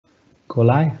Go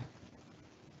live.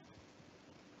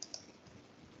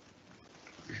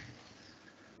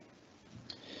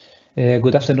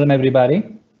 Good afternoon, everybody.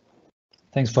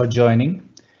 Thanks for joining.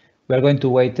 We are going to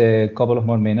wait a couple of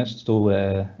more minutes to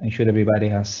ensure everybody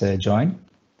has joined.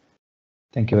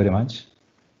 Thank you very much.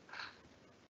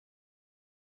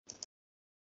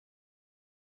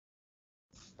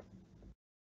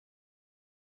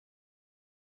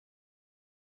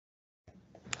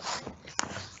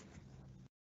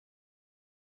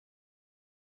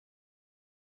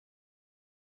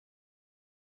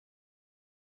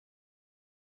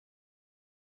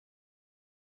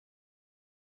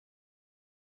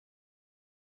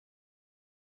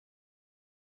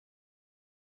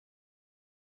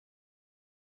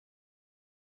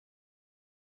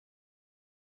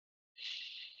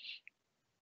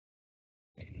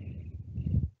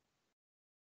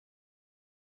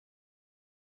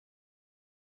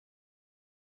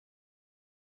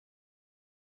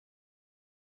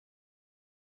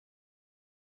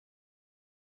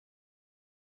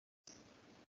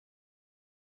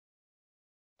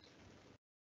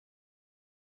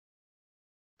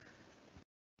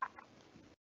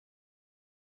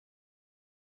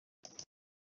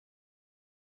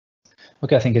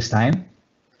 Okay, I think it's time.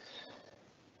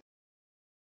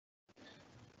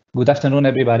 Good afternoon,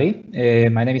 everybody.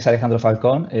 My name is Alejandro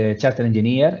Falcón, Chartered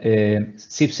Engineer,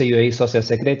 CIBSE UAE Social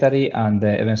Secretary and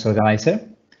Events Organizer.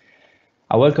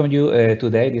 I welcome you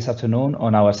today, this afternoon,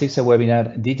 on our CIBSE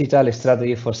webinar, Digital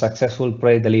Strategy for Successful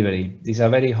Project Delivery. This is a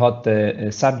very hot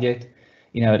subject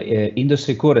in our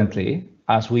industry currently,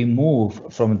 as we move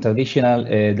from traditional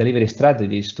delivery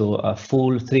strategies to a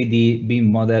full 3D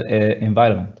BIM model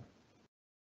environment.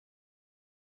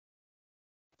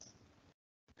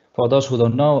 For those who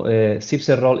don't know,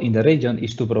 CIBSE's role in the region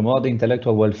is to promote the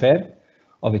intellectual welfare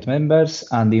of its members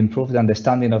and improve the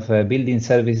understanding of building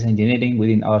services engineering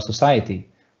within our society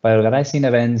by organizing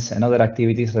events and other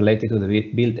activities related to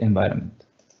the built environment.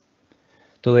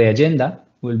 Today's agenda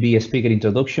will be a speaker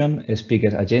introduction, a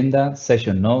speaker agenda,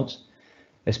 session notes,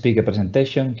 a speaker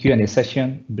presentation, Q&A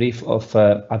session, brief of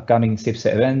upcoming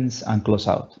CIBSE events, and close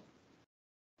out.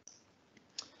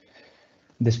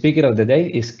 The speaker of the day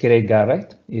is Craig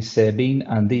Garrett. He's BIM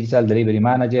and Digital Delivery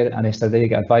Manager and a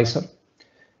Strategic Advisor.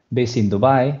 Based in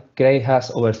Dubai, Craig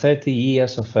has over 30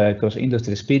 years of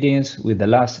cross-industry experience, with the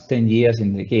last 10 years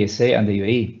in the KSA and the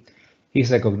UAE.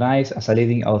 He's recognized as a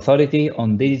leading authority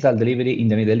on digital delivery in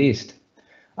the Middle East.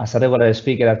 As a regular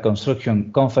speaker at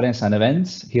construction conferences and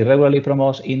events, he regularly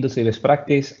promotes industry best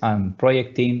practice and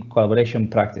project team collaboration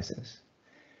practices.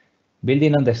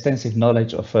 Building on the extensive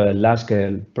knowledge of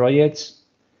large-scale projects,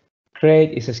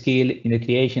 Craig is skilled in the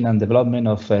creation and development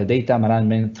of data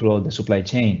management throughout the supply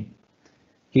chain.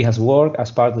 He has worked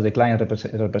as part of the client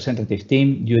representative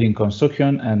team during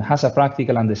construction and has a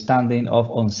practical understanding of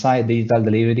on-site digital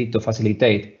delivery to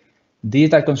facilitate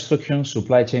digital construction,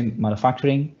 supply chain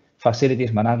manufacturing,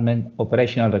 facilities management,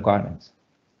 operational requirements.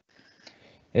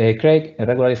 Craig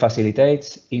regularly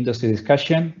facilitates industry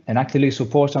discussion and actively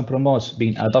supports and promotes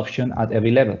BIM adoption at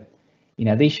every level. In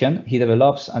addition, he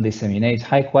develops and disseminates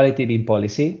high-quality BIM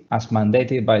policy as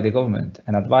mandated by the government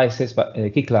and advises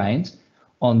key clients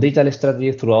on digital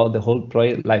strategy throughout the whole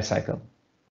project lifecycle.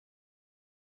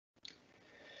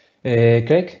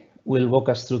 Craig will walk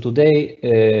us through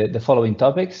today the following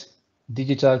topics: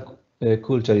 digital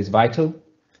culture is vital,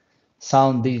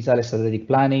 sound digital strategic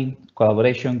planning,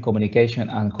 collaboration, communication,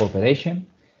 and cooperation,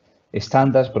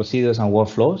 standards, procedures, and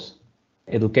workflows,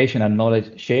 education and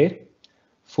knowledge share,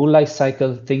 full life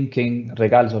cycle thinking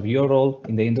regardless of your role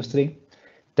in the industry,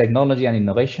 technology and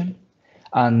innovation,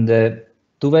 and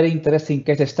two very interesting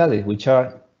case studies, which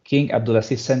are King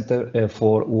Abdulaziz Center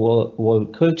for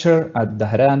World Culture at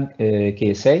Dhahran,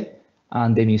 KSA,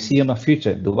 and the Museum of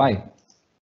Future, Dubai.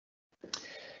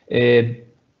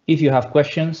 If you have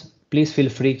questions, please feel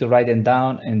free to write them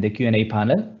down in the Q&A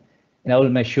panel, and I will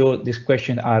make sure these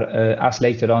questions are asked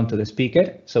later on to the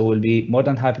speaker, so we'll be more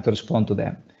than happy to respond to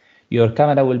them. Your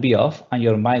camera will be off and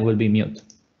your mic will be mute.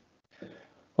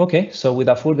 Okay, so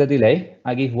without further delay,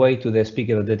 I give way to the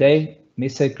speaker of the day,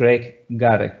 Mr. Craig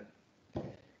Garrett.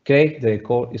 Craig, the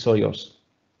call is all yours.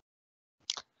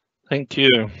 Thank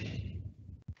you.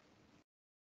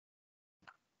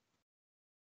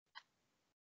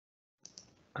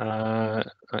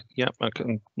 Yep, I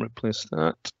can replace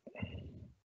that.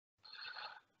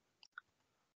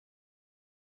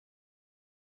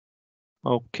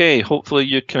 Okay, hopefully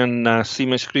you can see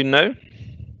my screen now.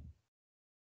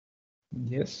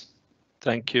 Yes.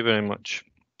 Thank you very much.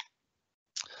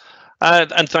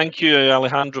 And thank you,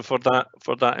 Alejandro, for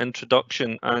that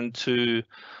introduction, and to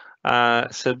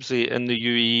CIBSE in the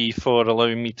UAE for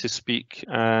allowing me to speak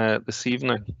this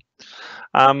evening.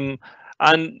 And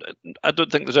I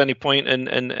don't think there's any point in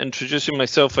introducing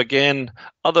myself again,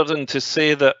 other than to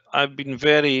say that I've been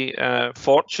very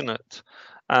fortunate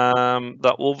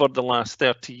that over the last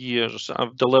 30 years,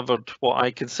 I've delivered what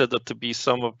I consider to be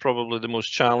some of probably the most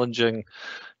challenging,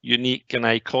 unique and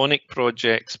iconic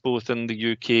projects, both in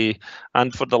the UK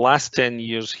and for the last 10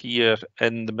 years here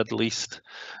in the Middle East.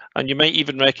 And you might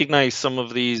even recognise some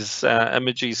of these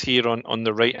images here on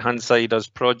the right-hand side as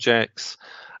projects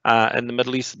in the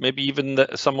Middle East, maybe even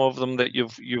some of them that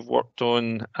you've worked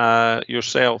on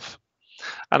yourself.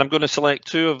 And I'm going to select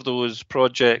two of those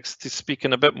projects to speak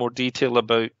in a bit more detail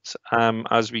about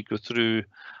as we go through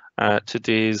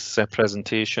today's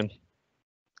presentation.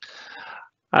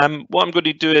 What I'm going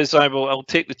to do is I'll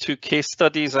take the two case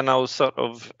studies and I'll sort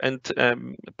of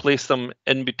place them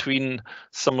in between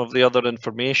some of the other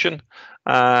information,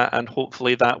 and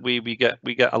hopefully that way we get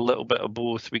a little bit of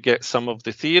both. We get some of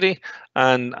the theory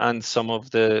and some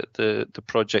of the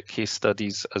project case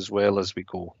studies as well as we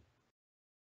go.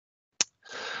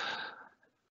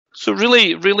 So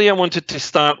really, I wanted to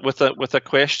start with a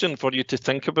question for you to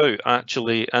think about,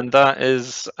 actually, and that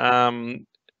is,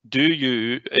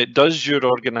 does your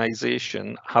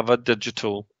organization have a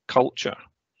digital culture?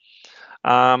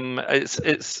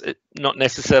 It's not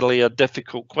necessarily a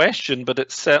difficult question, but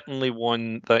it's certainly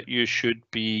one that you should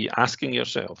be asking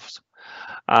yourselves.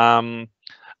 And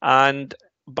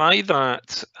by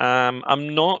that,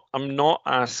 I'm not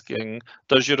asking,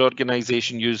 does your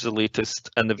organization use the latest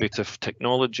innovative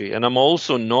technology? And I'm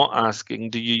also not asking,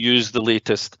 do you use the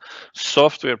latest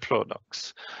software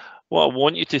products? What I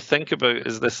want you to think about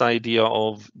is this idea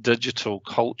of digital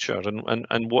culture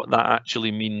and what that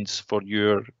actually means for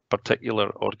your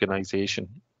particular organization.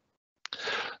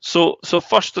 So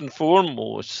first and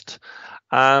foremost,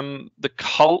 the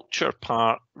culture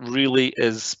part really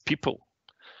is people.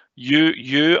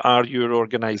 You are your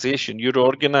organization. Your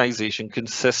organization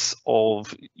consists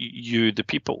of you, the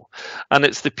people, and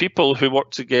it's the people who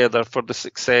work together for the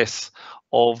success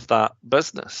of that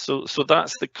business. So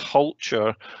that's the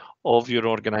culture of your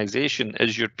organization,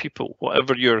 is your people.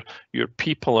 Whatever your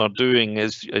people are doing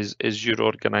is your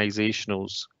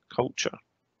organizational's culture.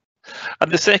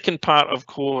 And the second part, of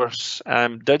course,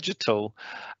 digital,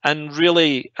 and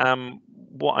really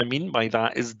what I mean by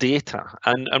that is data,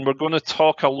 and we're going to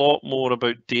talk a lot more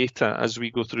about data as we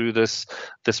go through this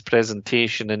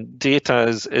presentation, and data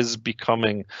is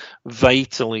becoming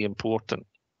vitally important.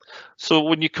 So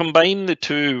when you combine the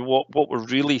two, what we're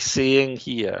really saying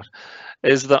here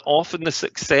is that often the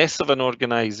success of an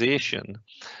organization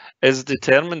is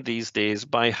determined these days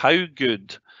by how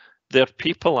good their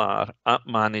people are at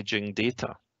managing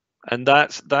data. And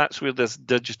that's where this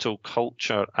digital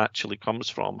culture actually comes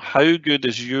from. How good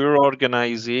is your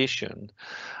organization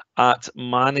at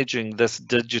managing this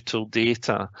digital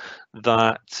data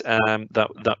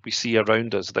that we see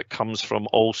around us, that comes from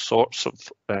all sorts of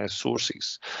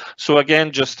sources? So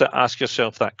again, just to ask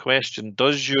yourself that question,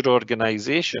 does your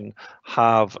organization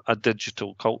have a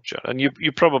digital culture? And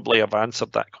you probably have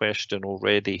answered that question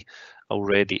already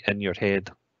in your head.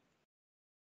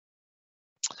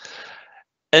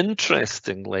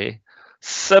 Interestingly,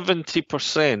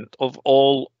 70% of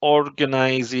all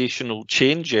organizational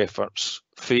change efforts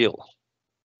fail.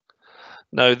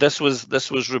 Now, this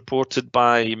was reported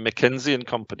by McKinsey and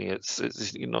Company. It's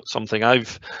something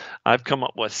I've come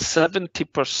up with.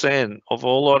 70% of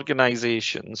all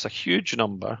organizations, a huge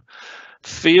number,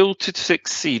 fail to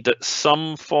succeed at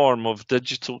some form of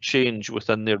digital change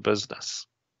within their business.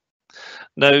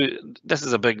 Now, this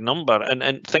is a big number,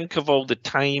 and think of all the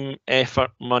time,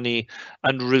 effort, money,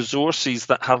 and resources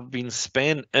that have been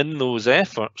spent in those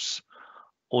efforts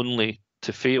only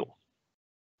to fail.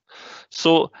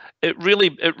 So it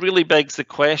really begs the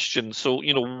question. So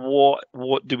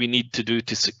what do we need to do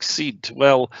to succeed?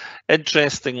 Well,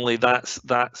 interestingly, that's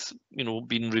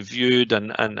been reviewed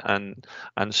and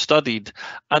studied,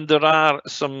 and there are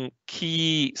some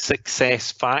key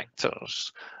success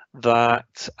factors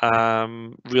that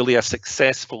really a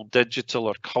successful digital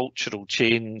or cultural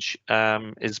change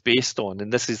is based on,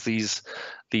 and this is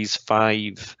these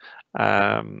five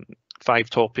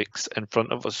topics in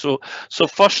front of us. So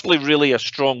firstly, really a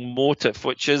strong motive,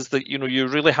 which is that you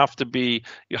really have you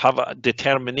have a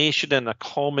determination and a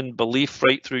common belief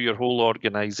right through your whole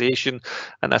organization,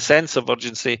 and a sense of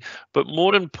urgency. But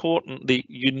more importantly,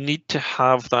 you need to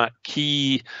have that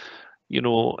key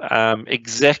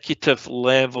executive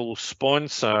level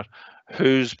sponsor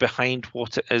who's behind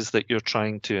what it is that you're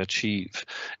trying to achieve.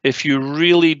 If you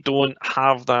really don't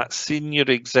have that senior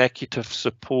executive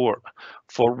support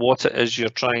for what it is you're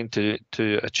trying to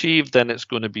achieve, then it's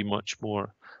going to be much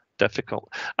more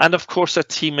difficult. And of course, a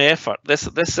team effort. This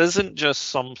isn't just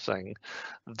something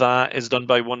that is done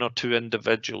by one or two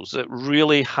individuals. It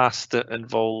really has to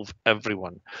involve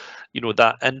everyone. You know,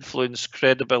 that influence,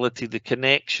 credibility, the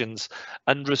connections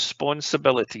and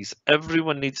responsibilities.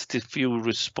 Everyone needs to feel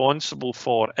responsible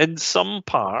for, in some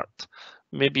part,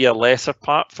 maybe a lesser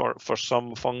part for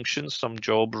some functions, some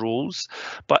job roles,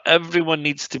 but everyone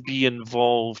needs to be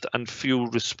involved and feel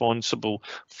responsible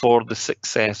for the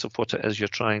success of what it is you're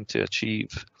trying to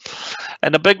achieve.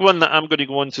 And a big one that I'm going to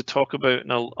go on to talk about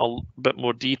in a bit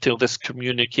more detail, this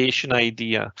communication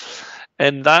idea.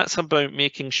 And that's about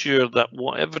making sure that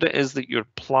whatever it is that you're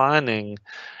planning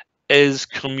is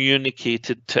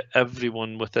communicated to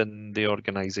everyone within the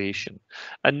organization.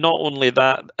 And not only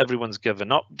that, everyone's given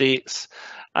updates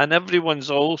and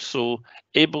everyone's also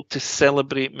able to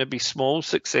celebrate maybe small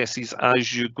successes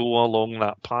as you go along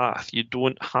that path. You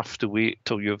don't have to wait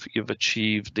till you've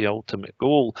achieved the ultimate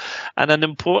goal. And an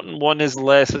important one is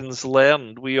lessons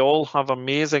learned. We all have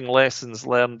amazing lessons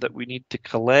learned that we need to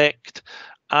collect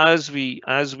as we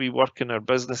work in our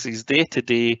businesses day to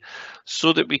day,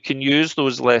 so that we can use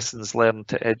those lessons learned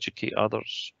to educate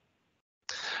others.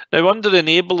 Now, under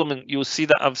enablement, you'll see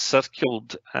that I've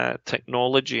circled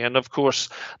technology, and of course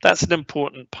that's an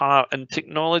important part, and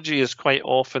technology is quite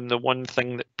often the one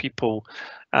thing that people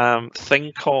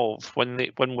think of when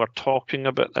we're talking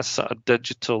about this sort of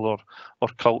digital or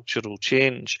cultural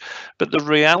change. But the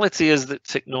reality is that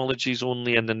technology is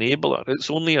only an enabler.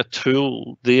 It's only a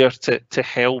tool there to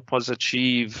help us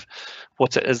achieve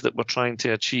what it is that we're trying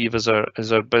to achieve as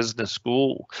our business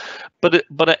goal. But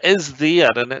it is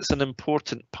there, and it's an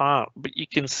important part. But you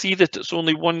can see that it's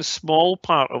only one small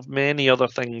part of many other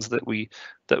things that we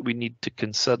need to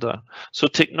consider. So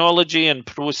technology and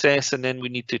process, and then we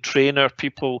need to train our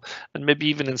people and maybe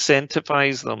even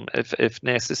incentivize them if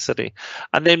necessary.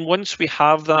 And then once we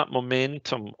have that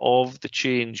momentum of the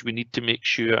change, we need to make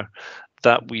sure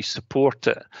that we support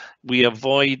it, we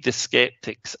avoid the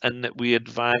skeptics, and that we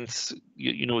advance,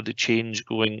 you know, the change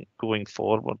going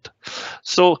forward.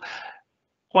 So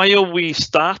while we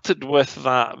started with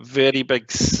that very big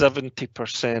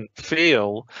 70%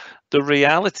 fail, the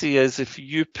reality is if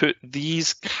you put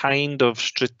these kind of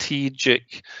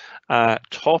strategic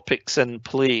topics in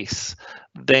place,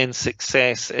 then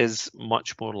success is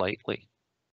much more likely.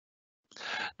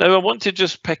 Now, I want to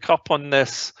just pick up on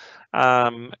this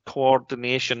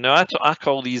coordination. Now, I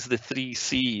call these the 3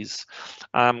 C's: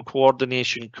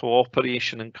 coordination,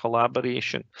 cooperation, and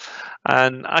collaboration.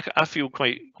 And I feel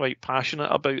quite passionate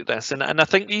about this. And I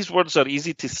think these words are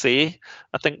easy to say.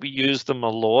 I think we use them a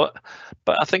lot,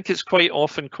 but I think it's quite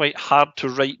often quite hard to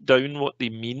write down what they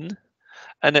mean.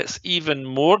 And it's even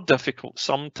more difficult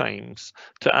sometimes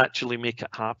to actually make it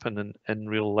happen in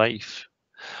real life.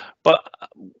 But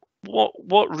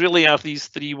what really are these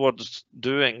 3 words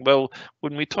doing? Well,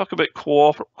 when we talk about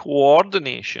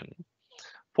coordination,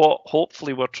 what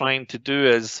hopefully we're trying to do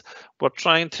is we're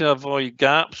trying to avoid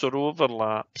gaps or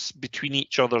overlaps between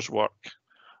each other's work.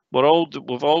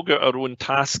 We've all got our own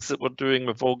tasks that we're doing,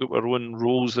 we've all got our own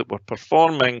roles that we're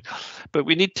performing, but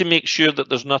we need to make sure that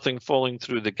there's nothing falling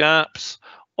through the gaps,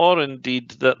 or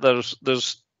indeed that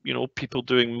there's you know, people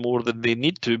doing more than they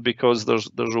need to because there's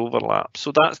overlap.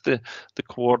 So that's the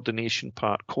coordination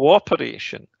part.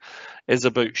 Cooperation is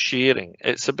about sharing.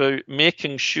 It's about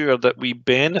making sure that we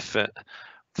benefit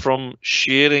from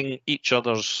sharing each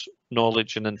other's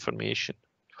knowledge and information.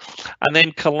 And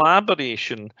then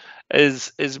collaboration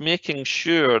is making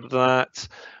sure that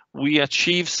we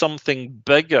achieve something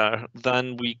bigger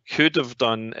than we could have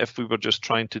done if we were just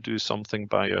trying to do something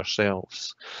by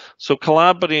ourselves. So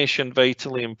collaboration,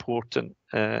 vitally important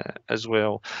as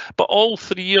well. But all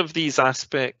 3 of these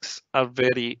aspects are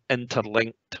very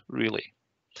interlinked, really.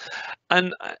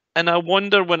 And I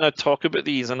wonder when I talk about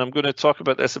these, and I'm going to talk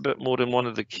about this a bit more in one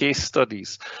of the case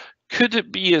studies, could it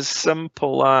be as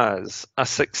simple as a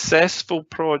successful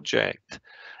project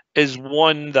is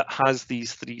one that has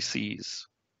these 3 C's?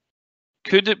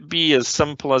 Could it be as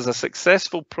simple as a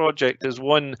successful project is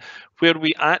one where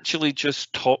we actually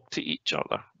just talk to each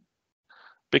other?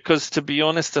 Because to be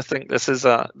honest, I think this is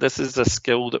a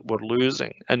skill that we're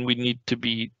losing and we need to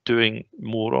be doing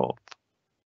more of.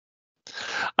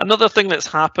 Another thing that's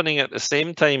happening at the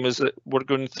same time is that we're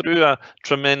going through a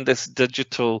tremendous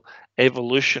digital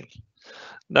evolution.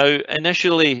 Now,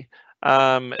 initially,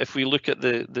 if we look at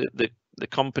the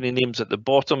company names at the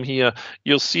bottom here,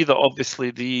 you'll see that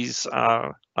obviously these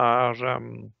are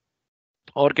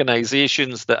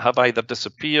organisations that have either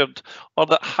disappeared or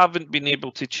that haven't been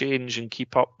able to change and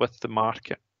keep up with the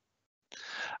market.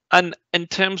 And in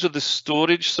terms of the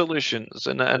storage solutions,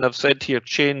 and I've said here,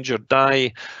 change or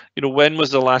die, you know, when was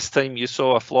the last time you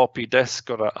saw a floppy disk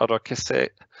or a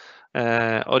cassette,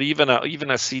 or even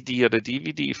a CD or a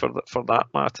DVD for that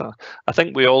matter? I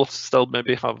think we all still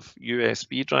maybe have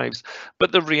USB drives,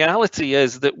 but the reality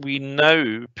is that we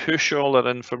now push all our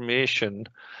information,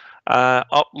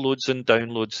 uploads and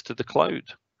downloads to the cloud.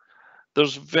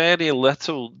 There's very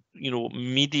little, you know,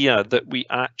 media that we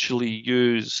actually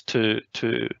use to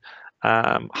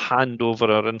hand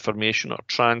over our information or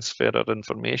transfer our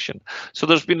information. So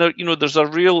there's been there's a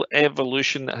real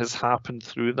evolution that has happened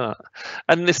through that.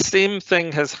 And the same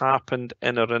thing has happened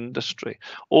in our industry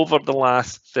over the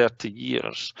last 30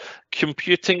 years.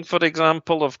 Computing, for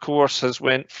example, of course, has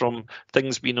went from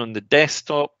things being on the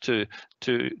desktop to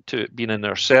being in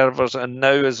our servers, and now,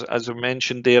 as we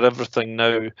mentioned there, everything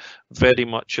now very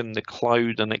much in the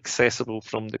cloud and accessible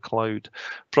from the cloud.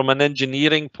 From an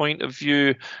engineering point of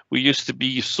view, we used to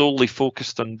be solely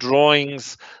focused on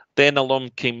drawings, then along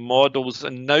came models,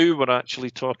 and now we're actually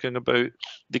talking about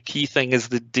the key thing is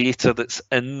the data that's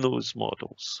in those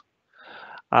models.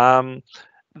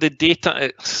 The data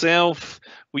itself,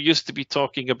 we used to be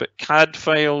talking about CAD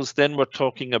files, then we're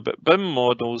talking about BIM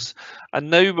models, and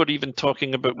now we're even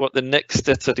talking about what the next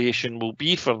iteration will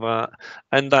be for that,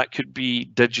 and that could be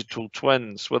digital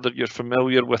twins. Whether you're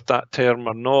familiar with that term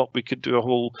or not, we could do a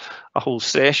whole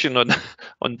session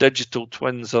on digital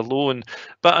twins alone,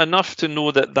 but enough to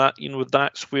know that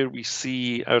that's where we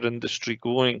see our industry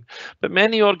going. But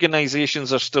many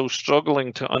organizations are still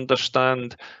struggling to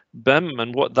understand BIM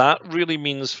and what that really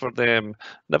means for them,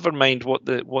 never mind what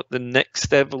the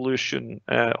next evolution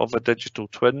of a digital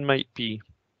twin might be.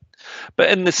 But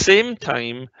in the same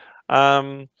time,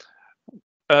 our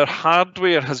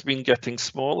hardware has been getting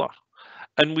smaller,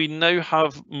 and we now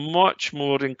have much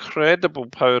more incredible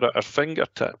power at our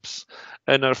fingertips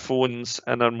in our phones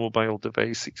and our mobile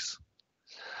devices.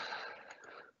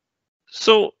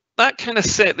 So that kind of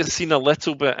set the scene a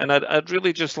little bit, and I'd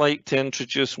really just like to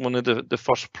introduce one of the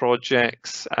first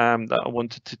projects that I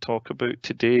wanted to talk about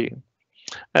today.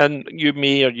 And you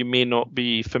may or you may not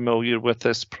be familiar with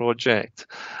this project.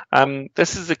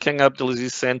 This is the King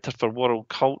Abdulaziz Centre for World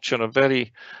Culture, a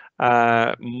very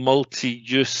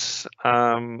multi-use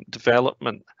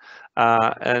development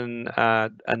in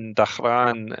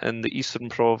Dhahran in the eastern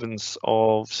province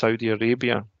of Saudi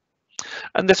Arabia.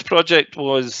 And this project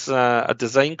was a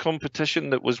design competition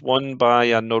that was won by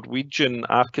a Norwegian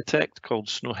architect called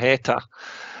Snoheta.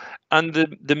 And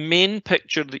the main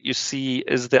picture that you see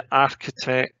is the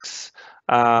architect's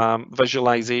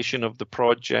visualization of the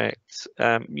project,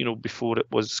 before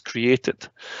it was created.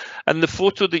 And the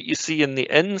photo that you see in the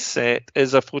inset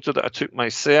is a photo that I took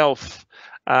myself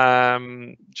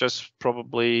just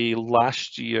probably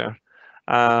last year.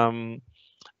 And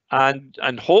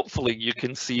hopefully you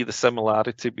can see the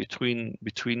similarity between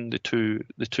the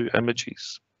two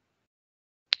images.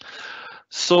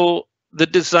 So the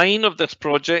design of this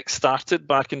project started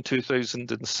back in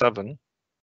 2007.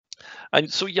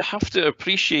 And so you have to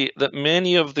appreciate that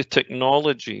many of the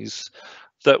technologies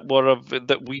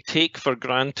that we take for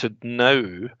granted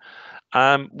now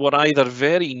were either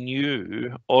very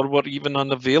new or were even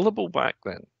unavailable back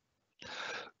then.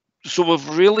 So we've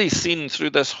really seen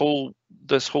through this whole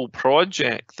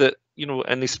project that,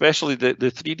 and especially the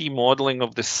 3D modeling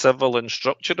of the civil and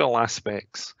structural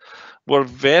aspects were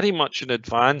very much in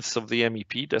advance of the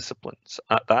MEP disciplines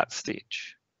at that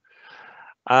stage.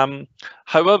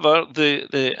 However,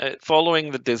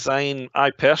 following the design, I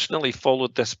personally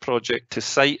followed this project to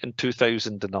site in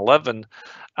 2011,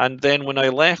 and then when I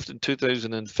left in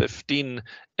 2015,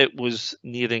 it was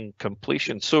nearing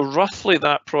completion. So roughly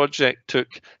that project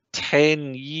took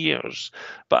 10 years,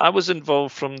 but I was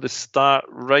involved from the start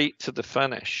right to the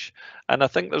finish. And I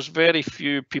think there's very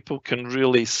few people can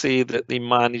really say that they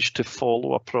managed to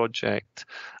follow a project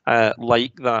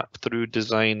like that through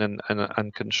design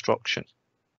and construction.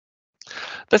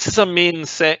 This is a main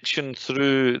section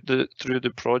through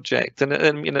the project, and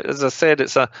as I said,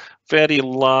 it's a very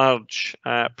large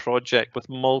project with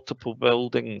multiple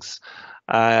buildings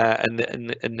in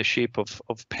the shape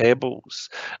of pebbles.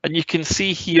 And you can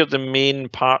see here the main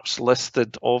parts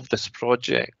listed of this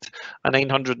project: a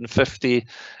 950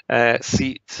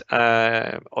 seat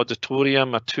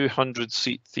auditorium, a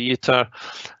 200-seat theatre,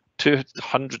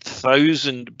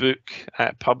 200,000 book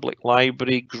public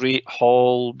library, great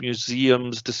hall,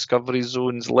 museums, discovery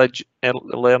zones,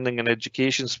 learning and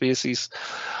education spaces.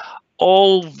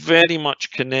 all very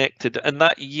much connected, and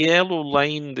that yellow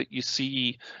line that you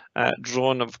see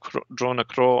drawn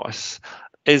across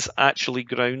is actually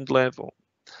ground level.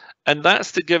 And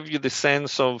that's to give you the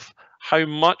sense of how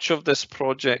much of this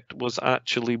project was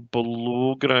actually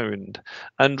below ground,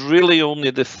 and really only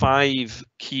the 5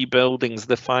 key buildings,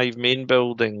 the 5 main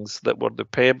buildings that were the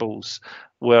pebbles,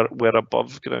 were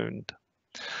above ground.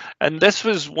 And this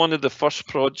was one of the first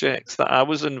projects that I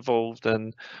was involved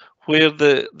in where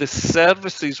the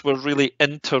services were really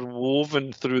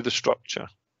interwoven through the structure.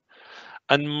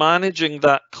 And managing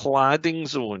that cladding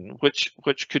zone, which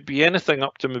could be anything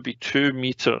up to maybe 2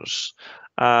 meters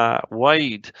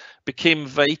wide, became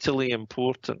vitally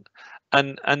important.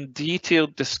 And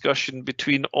detailed discussion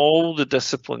between all the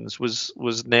disciplines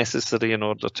was necessary in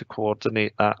order to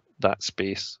coordinate that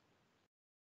space.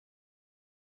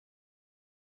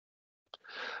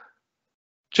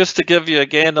 Just to give you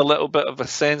again a little bit of a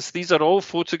sense, these are all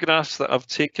photographs that I've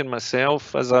taken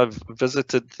myself as I've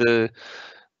visited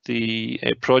the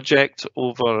project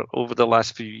over the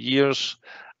last few years.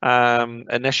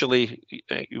 Initially,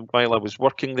 while I was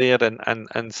working there,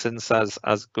 and since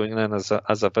as going in as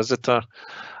a visitor,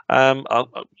 a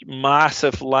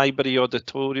massive library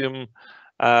auditorium.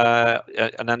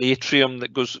 And an atrium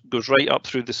that goes right up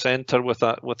through the centre with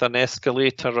an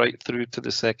escalator right through to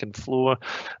the 2nd floor.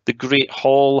 The Great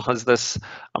Hall has this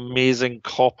amazing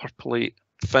copper plate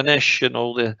finish, and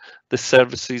all the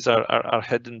services are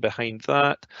hidden behind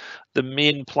that. The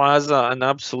main plaza, an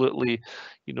absolutely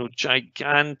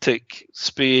gigantic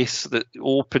space, that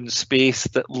open space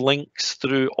that links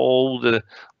through all the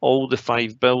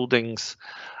 5 buildings.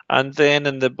 And then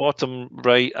in the bottom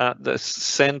right, at the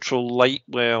central light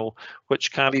well,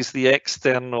 which carries the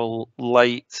external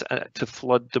light to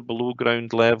flood the below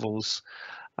ground levels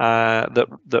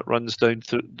that runs down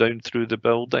through the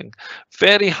building.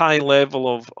 Very high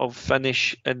level of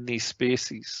finish in these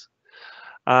spaces.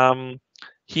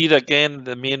 Here again,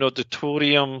 the main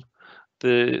auditorium,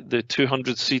 the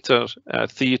 200-seater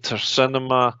theatre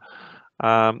cinema.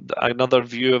 Another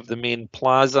view of the main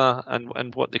plaza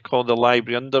and what they call the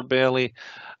library underbelly,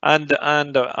 and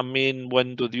a main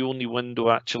window, the only window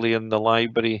actually in the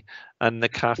library, and the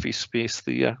cafe space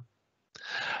there.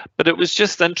 But it was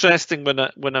just interesting when I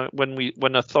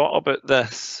thought about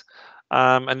this,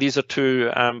 and these are 2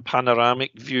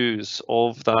 panoramic views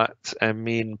of that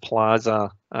main plaza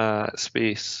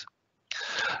space.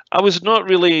 I was not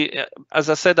really, as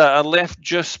I said, I left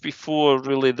just before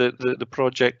really the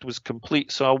project was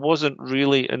complete, so I wasn't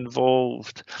really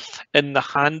involved in the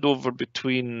handover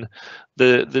between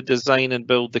the design and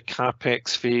build, the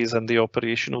CapEx phase and the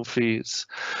operational phase.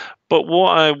 But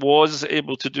what I was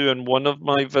able to do in one of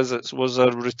my visits was I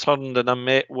returned and I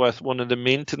met with one of the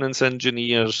maintenance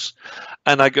engineers,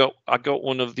 and I got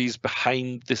one of these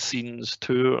behind the scenes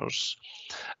tours.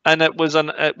 And it was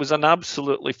an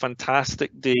absolutely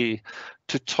fantastic day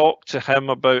to talk to him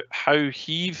about how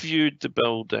he viewed the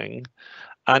building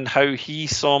and how he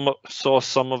saw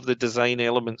some of the design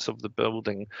elements of the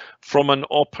building from an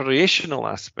operational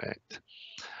aspect,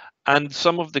 and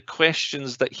some of the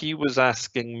questions that he was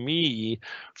asking me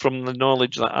from the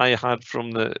knowledge that I had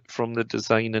from the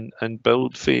design and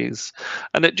build phase.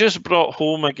 And it just brought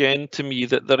home again to me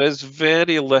that there is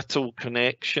very little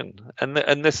connection,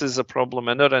 and this is a problem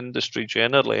in our industry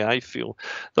generally. I feel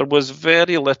there was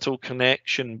very little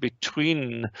connection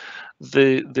between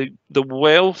the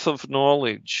wealth of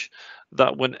knowledge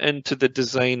that went into the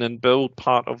design and build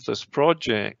part of this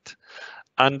project,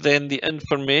 and then the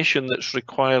information that's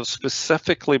required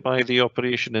specifically by the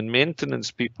operation and maintenance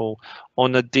people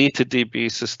on a day-to-day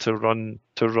basis to run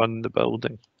the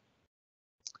building.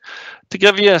 To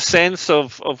give you a sense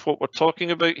of what we're talking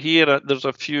about here, there's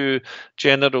a few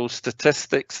general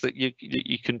statistics that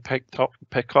you can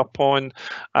pick up on.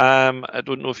 I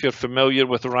don't know if you're familiar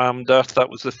with rammed earth.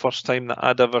 That was the first time that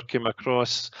I'd ever came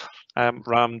across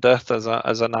rammed earth as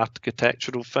an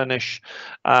architectural finish.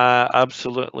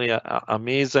 Absolutely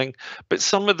amazing. But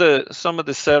some of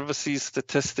the services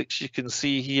statistics you can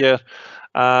see here,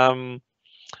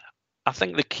 I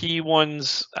think the key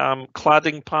ones,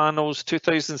 cladding panels,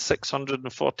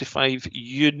 2,645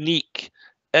 unique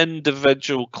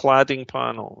individual cladding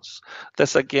panels.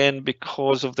 This again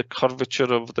because of the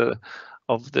curvature of the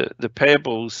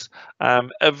pebbles.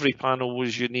 Every panel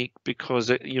was unique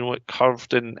because it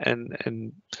curved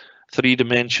in 3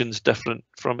 dimensions different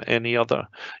from any other.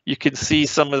 You can see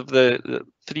some of the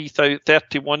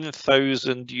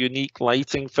 31,000 unique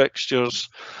lighting fixtures,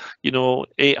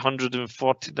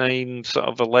 849 sort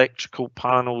of electrical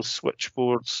panels,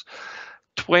 switchboards,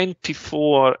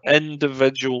 24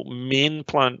 individual main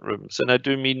plant rooms, and I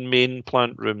do mean main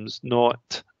plant rooms,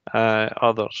 not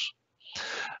others.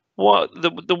 What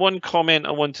the one comment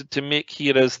I wanted to make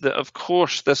here is that, of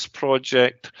course, this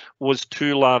project was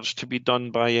too large to be done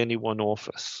by any one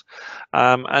office,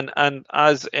 and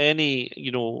as any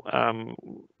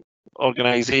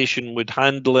organization would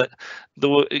handle it,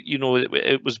 though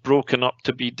it was broken up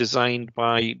to be designed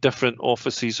by different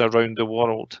offices around the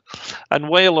world. And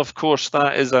while of course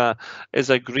that is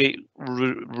a great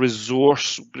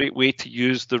resource, great way to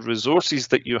use the resources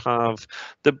that you have,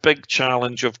 the big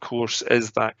challenge of course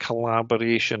is that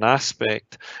collaboration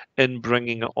aspect in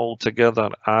bringing it all together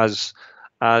as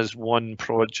one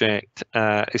project,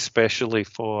 especially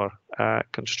for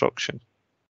construction.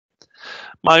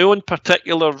 My own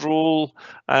particular role,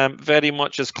 very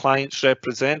much as client's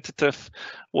representative,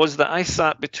 was that I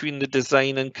sat between the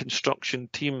design and construction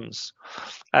teams.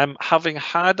 Having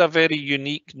had a very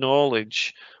unique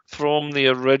knowledge from the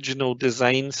original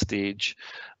design stage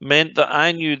meant that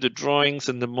I knew the drawings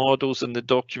and the models and the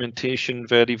documentation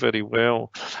very, very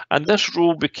well. And this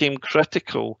role became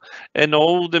critical in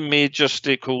all the major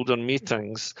stakeholder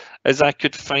meetings, as I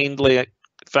could find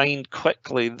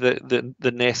quickly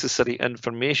the necessary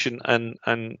information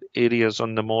and areas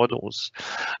on the models.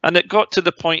 And it got to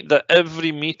the point that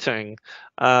every meeting,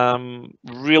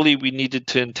 really we needed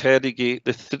to interrogate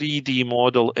the 3D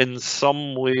model in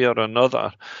some way or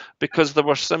another, because there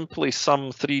were simply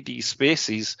some 3D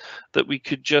spaces that we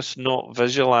could just not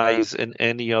visualize in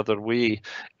any other way,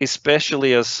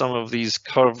 especially as some of these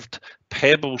curved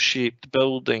pebble-shaped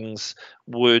buildings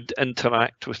would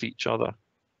interact with each other.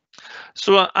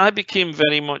 So I became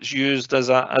very much used as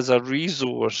a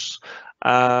resource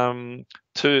to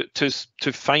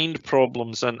find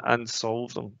problems and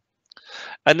solve them.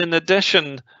 And in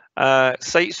addition,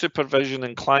 site supervision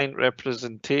and client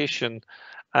representation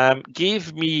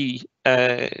gave me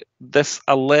a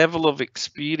level of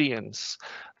experience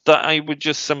that I would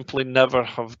just simply never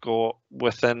have got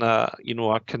within a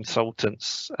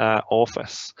consultant's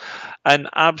office. And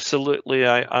absolutely,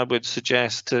 I would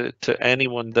suggest to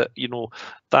anyone that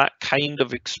that kind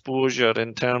of exposure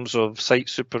in terms of site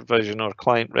supervision or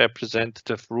client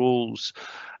representative roles,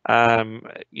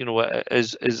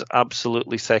 is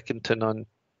absolutely second to none.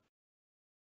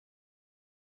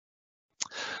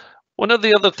 One of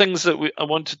the other things that I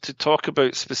wanted to talk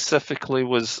about specifically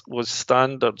was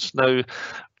standards. Now,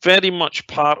 very much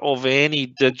part of any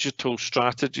digital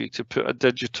strategy, to put a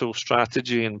digital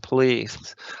strategy in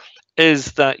place,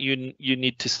 is that you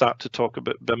need to start to talk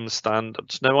about BIM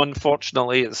standards. Now,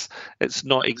 unfortunately, it's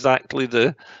not exactly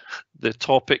the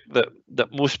topic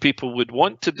that most people would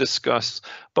want to discuss,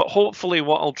 but hopefully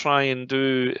what I'll try and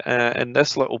do in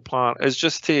this little part is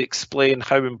just to explain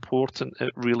how important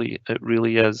it really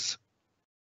is.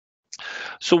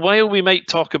 So while we might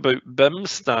talk about BIM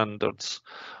standards,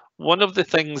 one of the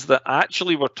things that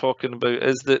actually we're talking about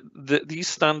is that these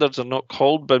standards are not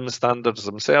called BIM standards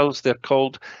themselves, they're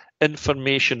called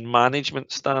information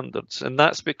management standards. And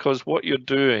that's because what you're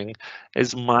doing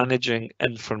is managing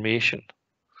information.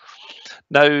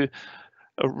 Now,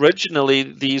 originally,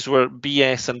 these were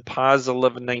BS and PAS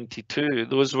 1192.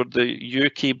 Those were the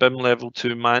UK BIM Level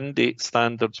 2 mandate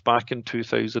standards back in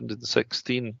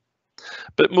 2016.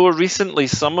 But more recently,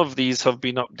 some of these have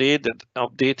been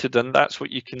updated, and that's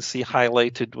what you can see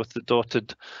highlighted with the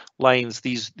dotted lines.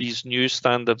 These new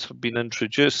standards have been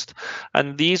introduced,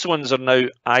 and these ones are now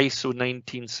ISO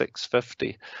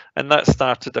 19650, and that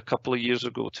started a couple of years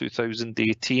ago,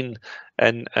 2018,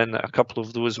 and a couple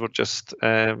of those were just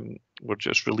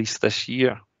released this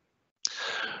year.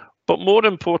 But more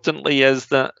importantly is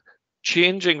that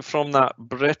changing from that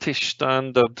British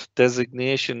standard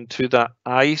designation to that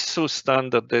ISO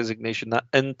standard designation, that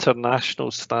international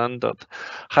standard,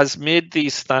 has made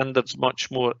these standards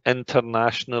much more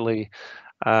internationally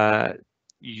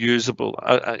usable.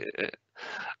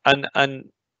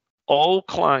 And all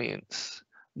clients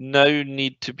now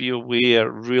need to be aware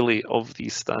really of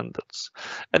these standards.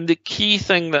 And the key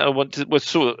thing that I wanted was,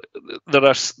 so there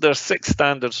are 6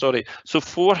 standards, sorry, so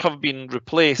 4 have been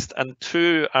replaced and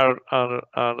 2 are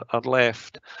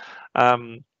left.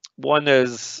 One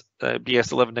is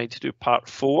BS 1192 Part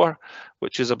 4,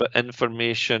 which is about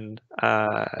information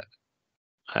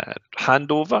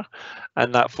handover,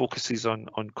 and that focuses on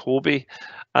COBE.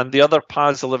 And the other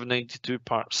PAS 1192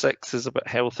 Part 6 is about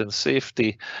health and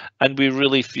safety, and we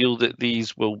really feel that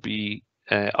these will be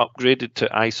upgraded to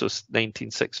ISO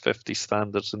 19650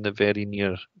 standards in the very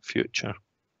near future.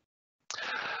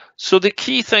 So the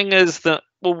key thing is that,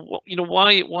 well,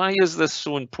 why is this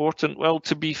so important? Well,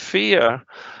 to be fair,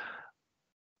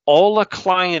 All a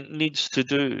client needs to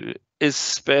do is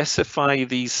specify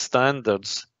these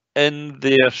standards in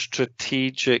their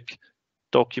strategic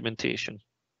documentation.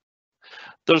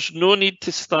 There's no need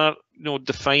to start,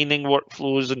 defining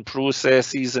workflows and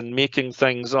processes and making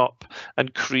things up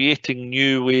and creating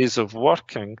new ways of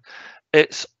working.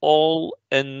 It's all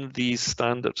in these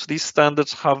standards. These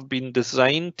standards have been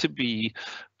designed to be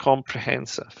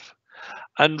comprehensive.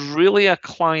 And really, a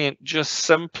client just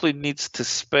simply needs to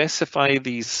specify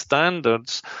these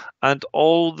standards, and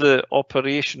all the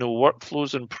operational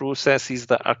workflows and processes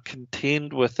that are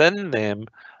contained within them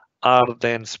are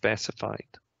then specified.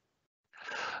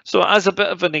 So as a bit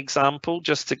of an example,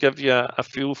 just to give you a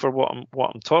feel for what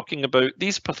I'm talking about,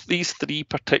 these three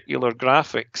particular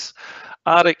graphics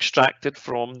are extracted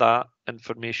from that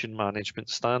information management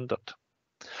standard.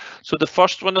 So the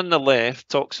first one on the left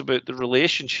talks about the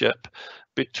relationship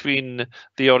between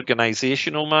the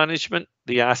organizational management,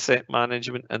 the asset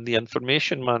management, and the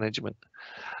information management.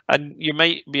 And you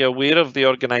might be aware of the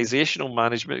organizational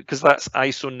management because that's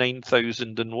ISO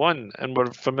 9001, and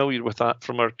we're familiar with that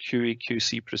from our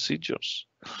QA/QC procedures.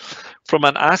 From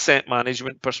an asset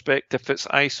management perspective, it's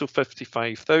ISO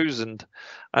 55000,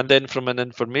 and then from an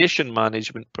information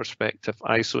management perspective,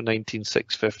 ISO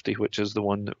 19650, which is the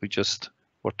one that we just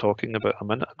were talking about a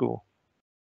minute ago.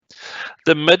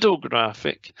 The middle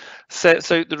graphic sets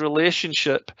out the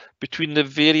relationship between the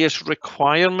various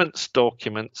requirements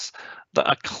documents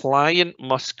that a client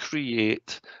must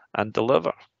create and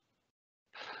deliver.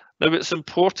 Now, it's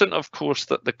important, of course,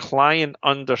 that the client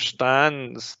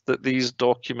understands that these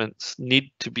documents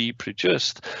need to be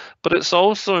produced, but it's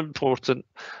also important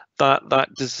that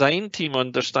that design team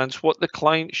understands what the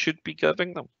client should be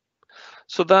giving them.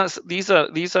 So these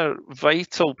are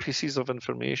vital pieces of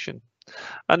information.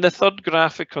 And the third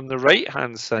graphic on the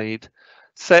right-hand side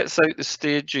sets out the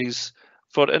stages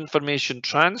for information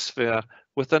transfer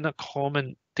within a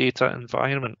common data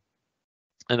environment.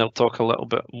 And I'll talk a little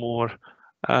bit more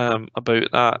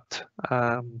about that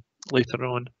later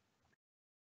on.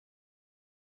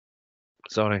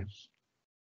 Sorry.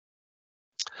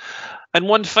 And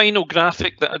one final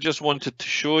graphic that I just wanted to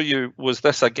show you was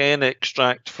this, again,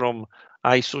 extract from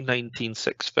ISO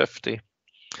 19650.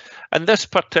 And this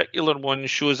particular one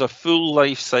shows a full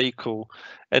life cycle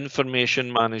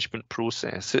information management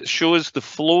process. It shows the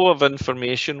flow of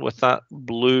information with that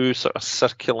blue sort of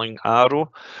circling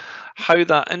arrow, how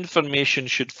that information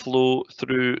should flow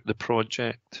through the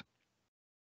project.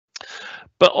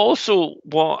 But also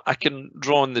what I can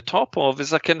draw on the top of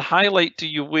is I can highlight to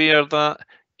you where that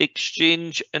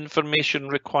exchange information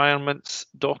requirements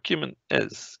document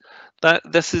is.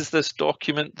 This is this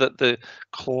document that the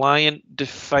client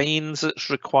defines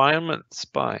its requirements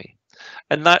by,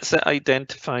 and that's it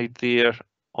identified there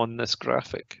on this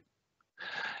graphic.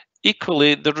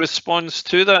 Equally, the response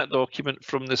to that document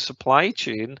from the supply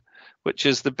chain, which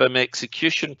is the BIM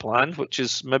execution plan, which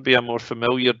is maybe a more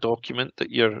familiar document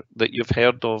that you've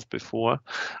heard of before,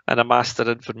 and a master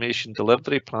information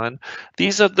delivery plan.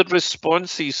 These are the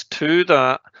responses to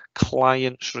that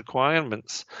client's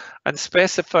requirements and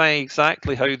specify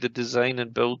exactly how the design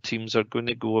and build teams are going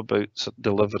to go about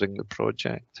delivering the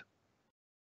project.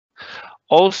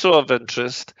 Also of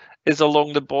interest is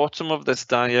along the bottom of this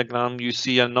diagram, you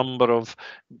see a number of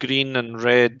green and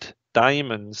red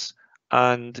diamonds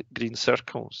and green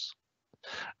circles.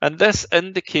 And this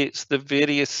indicates the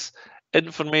various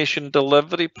information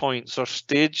delivery points or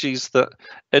stages that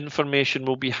information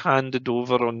will be handed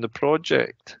over on the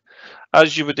project.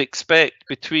 As you would expect,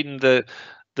 between the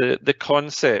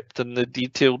concept and the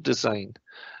detailed design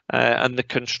and the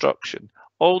construction,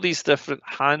 all these different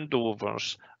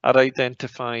handovers are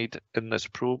identified in this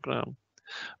program.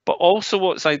 But also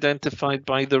what's identified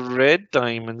by the red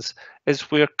diamonds is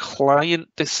where client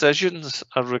decisions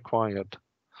are required.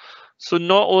 So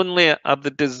not only are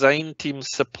the design teams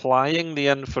supplying the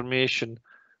information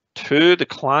to the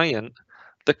client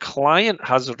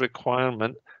has a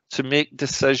requirement to make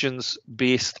decisions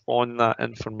based on that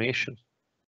information.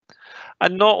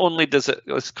 And not only does it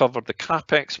cover the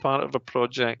CapEx part of a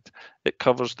project, it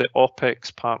covers the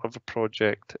OpEx part of a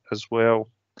project as well.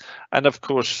 And of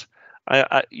course,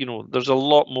 there's a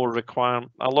lot more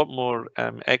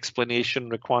explanation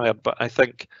required, but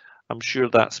I'm sure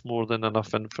that's more than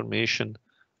enough information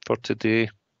for today.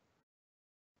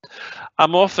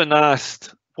 I'm often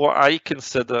asked what I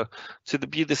consider to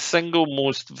be the single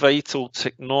most vital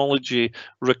technology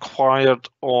required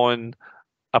on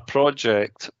a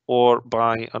project or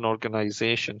by an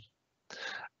organization.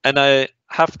 And I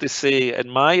have to say, in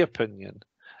my opinion,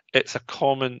 it's a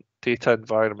common data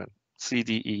environment,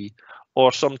 CDE,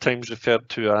 or sometimes referred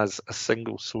to as a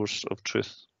single source of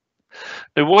truth.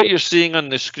 Now, what you're seeing on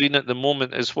the screen at the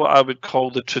moment is what I would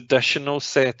call the traditional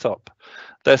setup.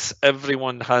 This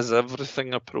everyone has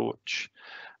everything approach.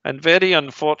 And very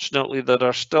unfortunately, there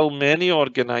are still many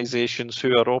organizations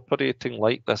who are operating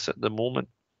like this at the moment.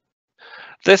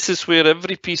 This is where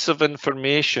every piece of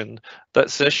information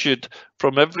that's issued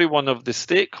from every one of the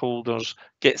stakeholders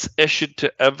gets issued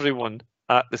to everyone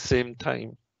at the same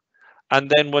time.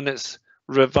 And then when it's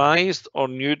revised or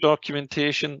new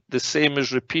documentation, the same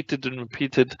is repeated and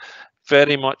repeated,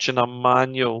 very much in a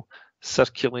manual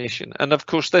circulation. And of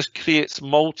course, this creates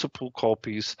multiple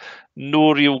copies,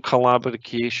 no real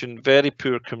collaboration, very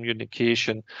poor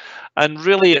communication. And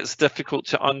really, it's difficult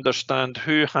to understand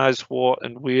who has what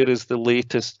and where is the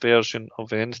latest version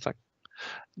of anything.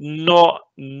 Not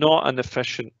an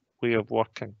efficient way of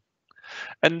working.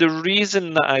 And the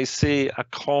reason that I say a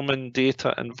common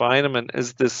data environment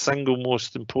is the single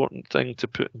most important thing to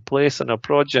put in place in a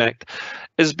project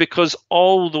is because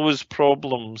all those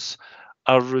problems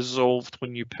are resolved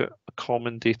when you put a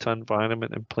common data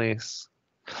environment in place.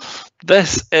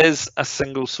 This is a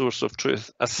single source of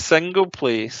truth, a single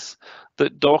place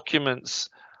that documents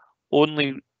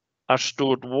only are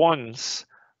stored once,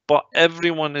 but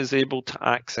everyone is able to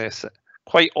access it.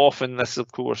 Quite often, this,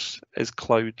 of course, is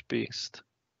cloud-based.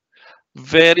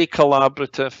 Very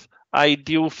collaborative,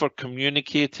 ideal for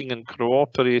communicating and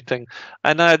cooperating,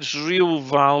 and adds real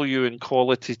value and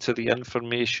quality to the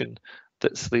information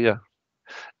that's there.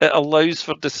 It allows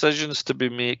for decisions to be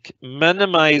made,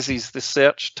 minimizes the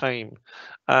search time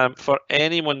for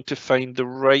anyone to find the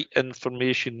right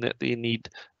information that they need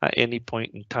at any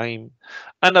point in time.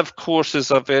 And of course,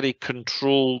 is a very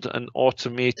controlled and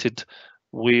automated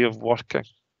way of working.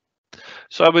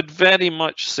 So I would very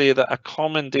much say that a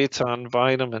common data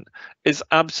environment is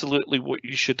absolutely what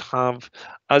you should have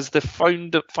as the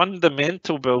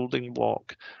fundamental building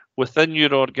block within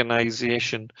your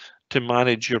organization to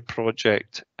manage your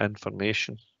project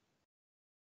information.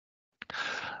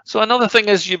 So another thing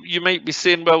is you might be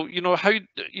saying, well,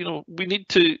 we need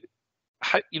to,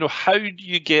 how do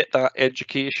you get that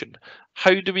education?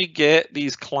 How do we get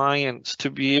these clients to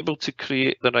be able to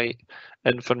create the right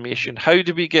information? How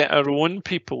do we get our own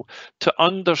people to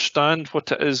understand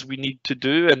what it is we need to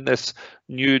do in this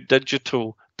new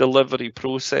digital delivery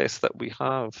process that we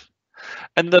have?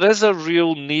 And there is a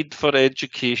real need for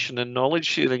education and knowledge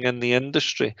sharing in the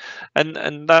industry.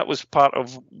 And that was part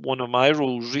of one of my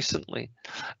roles recently.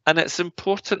 And it's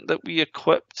important that we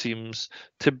equip teams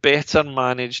to better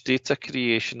manage data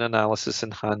creation, analysis,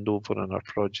 and handover on our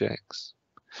projects.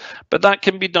 But that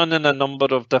can be done in a number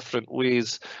of different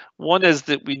ways. One is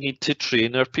that we need to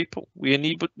train our people. We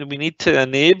need to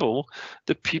enable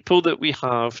the people that we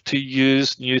have to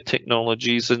use new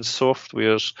technologies and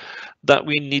softwares that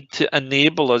we need to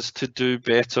enable us to do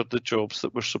better the jobs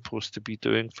that we're supposed to be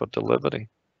doing for delivery.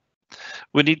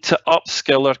 We need to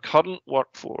upskill our current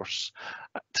workforce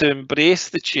to embrace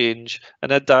the change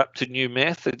and adapt to new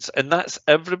methods. And that's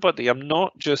everybody.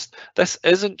 This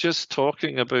isn't just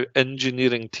talking about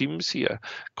engineering teams here.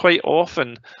 Quite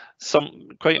often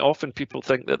people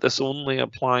think that this only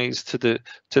applies to the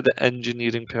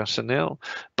engineering personnel,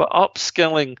 but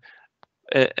upskilling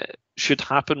should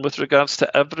happen with regards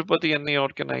to everybody in the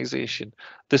organization.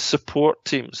 The support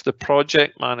teams, the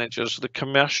project managers, the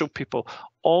commercial people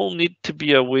all need to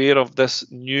be aware of this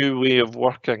new way of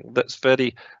working that's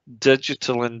very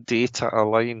digital and data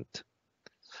aligned.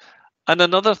 And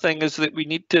another thing is that we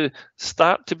need to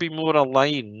start to be more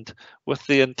aligned with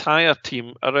the entire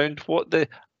team around what the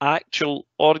actual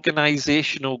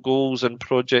organizational goals and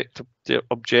project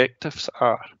objectives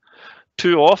are.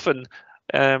 Too often,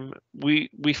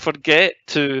 we forget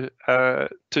to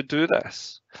do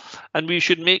this, and we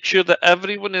should make sure that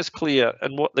everyone is clear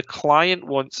in what the client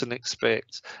wants and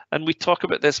expects. And we talk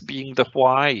about this being the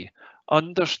why.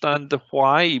 Understand the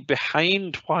why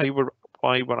behind why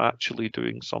we're actually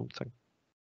doing something.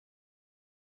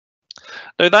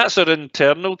 Now that's our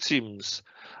internal teams.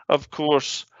 Of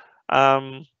course,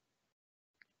 there's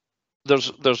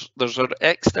our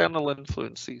external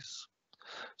influences.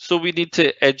 So we need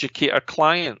to educate our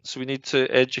clients, we need to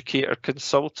educate our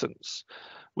consultants,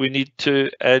 we need to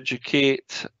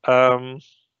educate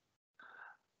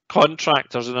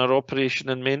contractors and our operation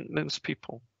and maintenance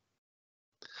people.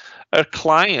 Our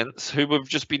clients, who we've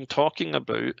just been talking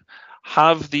about,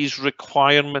 have these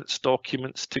requirements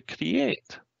documents to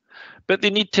create. But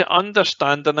they need to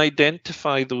understand and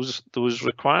identify those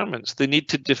requirements. They need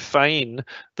to define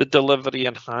the delivery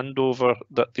and handover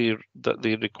that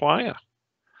they require.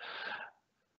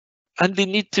 And they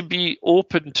need to be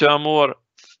open to a more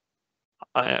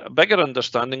bigger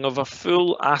understanding of a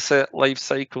full asset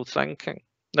lifecycle thinking.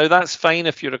 Now that's fine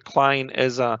if your client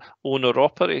is a owner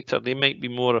operator, they might be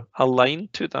more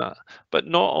aligned to that, but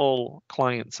not all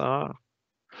clients are.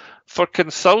 For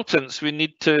consultants, we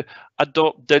need to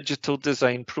adopt digital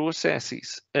design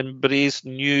processes, embrace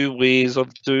new ways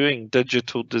of doing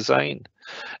digital design,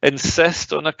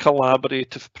 insist on a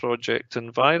collaborative project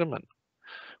environment,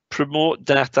 promote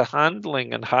data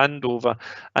handling and handover,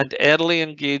 and early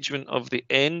engagement of the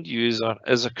end user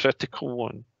is a critical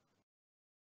one.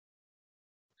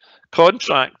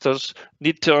 Contractors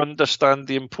need to understand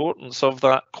the importance of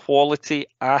that quality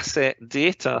asset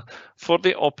data for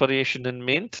the operation and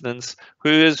maintenance,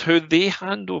 who they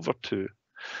hand over to.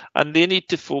 And they need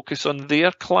to focus on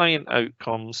their client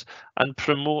outcomes and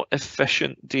promote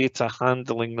efficient data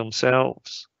handling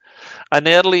themselves. An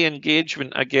early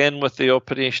engagement, again, with the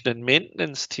operation and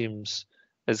maintenance teams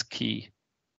is key.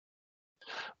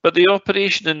 But the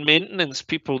operation and maintenance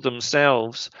people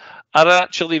themselves are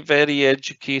actually very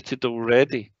educated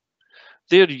already.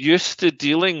 They're used to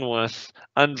dealing with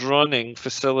and running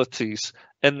facilities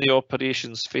in the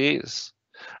operations phase,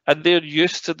 and they're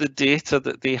used to the data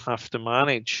that they have to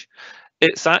manage.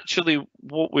 It's actually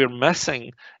what we're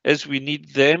missing is we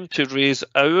need them to raise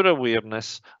our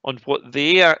awareness on what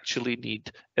they actually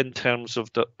need in terms of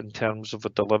a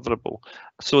deliverable.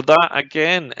 So that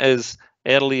again is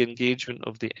early engagement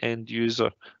of the end user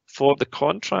for the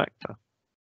contractor.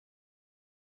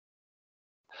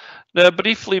 Now, I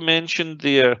briefly mentioned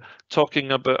there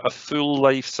talking about a full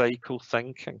life cycle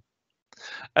thinking.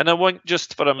 And I want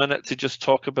just for a minute to just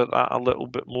talk about that a little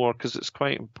bit more because it's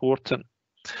quite important.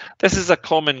 This is a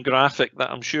common graphic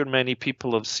that I'm sure many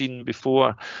people have seen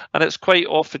before, and it's quite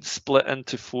often split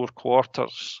into 4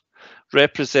 quarters,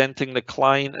 representing the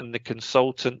client and the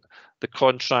consultant, the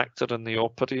contractor and the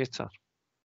operator.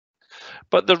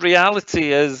 But the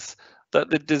reality is that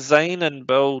the design and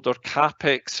build or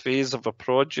CapEx phase of a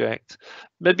project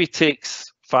maybe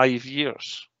takes 5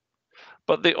 years,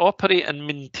 but the operate and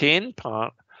maintain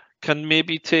part can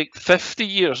maybe take 50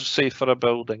 years, say, for a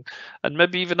building, and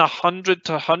maybe even 100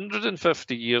 to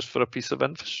 150 years for a piece of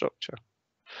infrastructure.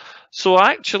 So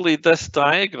actually, this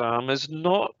diagram is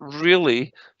not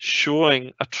really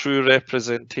showing a true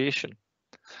representation.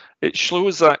 It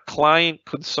shows that client,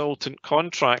 consultant,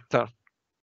 contractor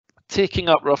taking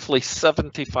up roughly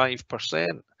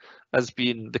 75% as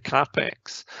being the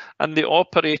CapEx, and the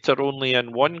operator only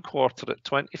in 1 quarter at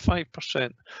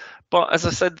 25%. But as I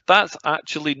said, that's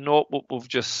actually not what we've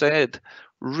just said.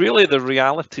 Really, the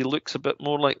reality looks a bit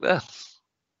more like this.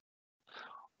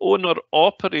 Owner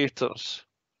operators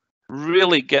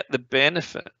really get the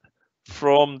benefit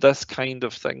from this kind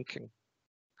of thinking.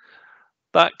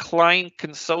 That client,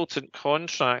 consultant,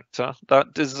 contractor,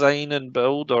 that design and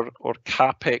build or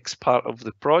CapEx part of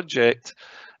the project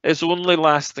is only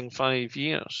lasting 5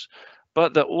 years.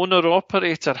 But the owner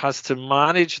operator has to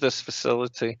manage this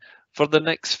facility for the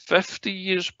next 50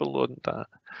 years beyond that.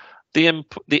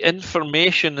 The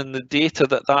information and the data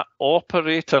that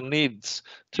operator needs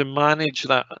to manage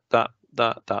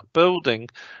that building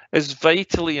is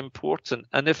vitally important.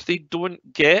 And if they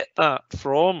don't get that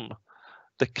from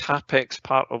the CapEx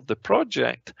part of the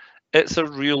project, it's a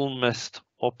real missed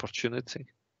opportunity.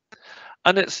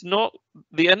 And it's not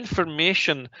the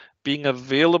information being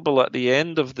available at the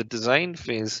end of the design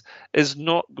phase is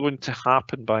not going to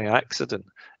happen by accident.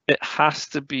 It has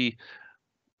to be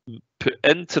put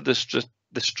into the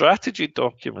strategy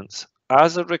documents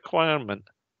as a requirement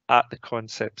at the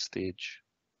concept stage.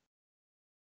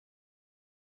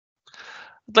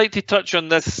 I'd like to touch on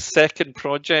this second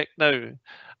project now,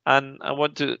 and I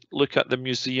want to look at the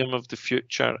Museum of the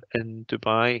Future in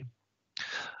Dubai.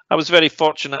 I was very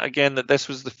fortunate again that this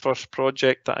was the first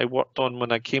project that I worked on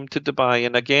when I came to Dubai,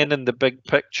 and again in the big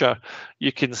picture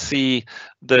you can see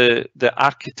the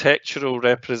architectural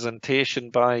representation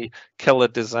by Killa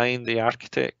Design, the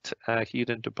architect here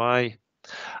in Dubai.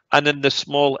 And in the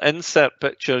small insert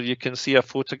picture you can see a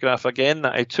photograph again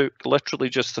that I took literally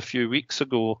just a few weeks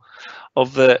ago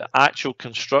of the actual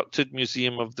constructed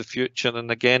Museum of the Future, and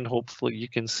again hopefully you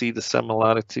can see the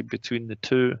similarity between the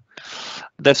two.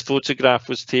 This photograph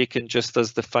was taken just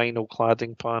as the final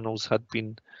cladding panels had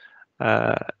been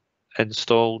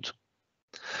installed.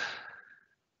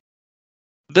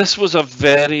 This was a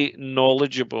very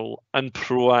knowledgeable and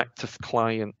proactive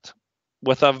client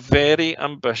with a very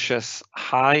ambitious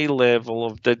high level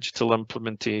of digital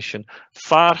implementation,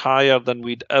 far higher than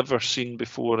we'd ever seen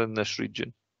before in this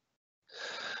region.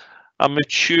 A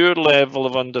mature level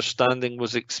of understanding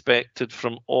was expected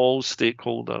from all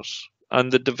stakeholders,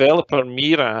 and the developer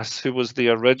Miras, who was the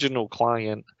original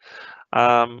client,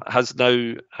 has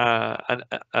now,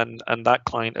 and that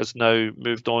client has now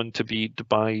moved on to be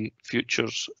Dubai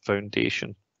Futures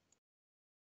Foundation.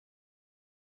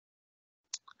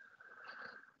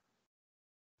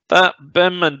 That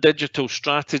BIM and digital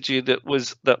strategy that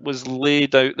was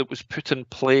laid out, that was put in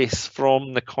place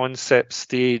from the concept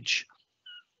stage,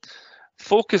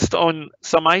 focused on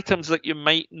some items that you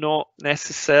might not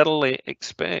necessarily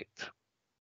expect.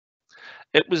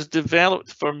 It was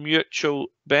developed for mutual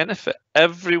benefit.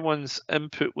 Everyone's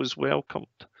input was welcomed.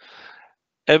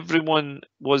 Everyone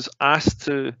was asked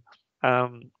to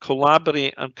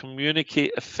collaborate and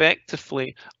communicate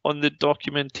effectively on the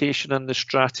documentation and the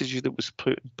strategy that was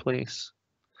put in place.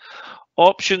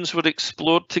 Options were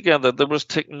explored together. There was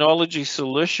technology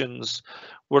solutions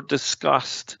were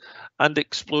discussed and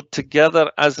explored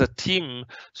together as a team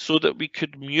so that we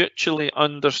could mutually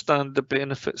understand the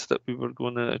benefits that we were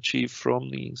going to achieve from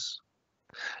these.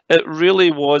 It really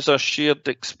was a shared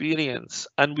experience,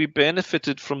 and we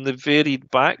benefited from the varied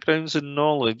backgrounds and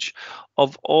knowledge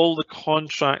of all the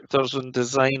contractors and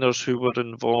designers who were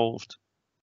involved.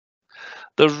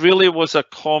 There really was a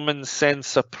common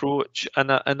sense approach and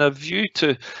a view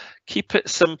to keep it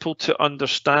simple to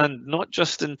understand, not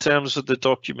just in terms of the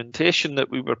documentation that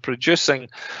we were producing,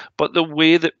 but the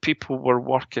way that people were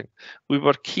working. We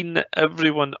were keen that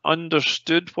everyone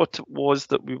understood what it was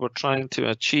that we were trying to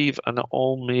achieve, and it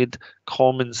all made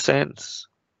common sense.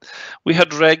 We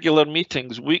had regular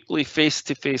meetings, weekly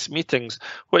face-to-face meetings,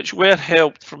 which were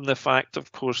helped from the fact,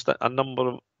 of course, that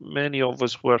many of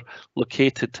us were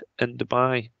located in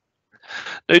Dubai.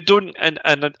 Now,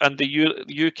 and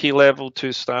the UK level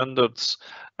 2 standards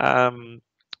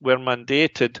were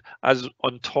mandated as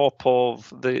on top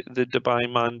of the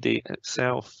Dubai mandate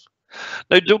itself.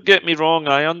 Now, don't get me wrong,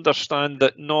 I understand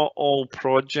that not all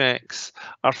projects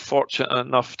are fortunate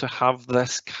enough to have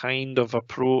this kind of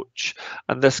approach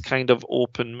and this kind of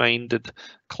open-minded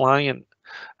client.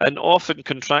 And often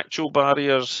contractual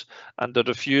barriers and the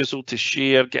refusal to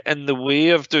share get in the way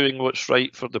of doing what's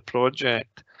right for the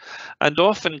project. And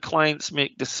often clients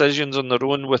make decisions on their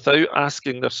own without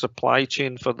asking their supply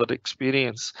chain for their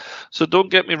experience. So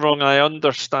don't get me wrong, I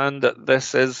understand that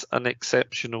this is an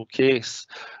exceptional case.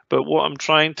 But what I'm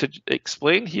trying to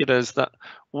explain here is that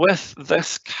with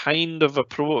this kind of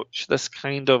approach, this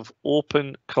kind of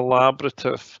open,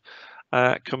 collaborative,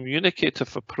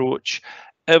 communicative approach,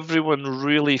 everyone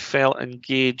really felt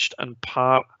engaged and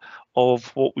part of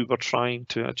what we were trying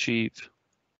to achieve.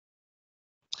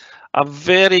 A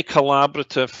very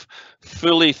collaborative,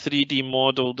 fully 3D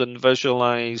modeled and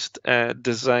visualized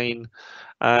design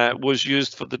was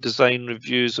used for the design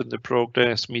reviews and the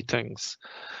progress meetings.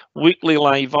 Weekly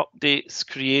live updates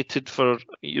created for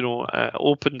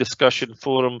open discussion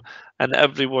forum and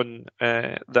everyone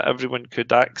that everyone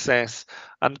could access,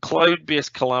 and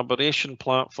cloud-based collaboration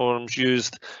platforms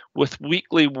used with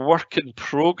weekly work in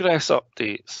progress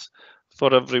updates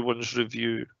for everyone's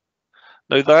review.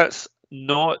 Now that's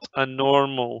not a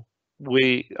normal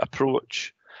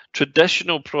approach.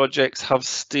 Traditional projects have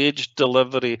staged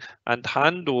delivery and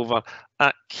handover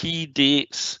at key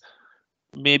dates,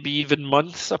 maybe even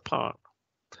months apart.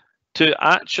 To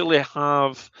actually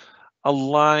have a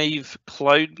live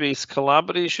cloud-based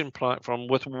collaboration platform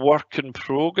with work in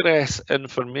progress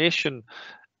information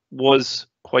was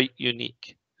quite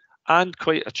unique and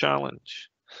quite a challenge.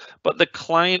 But the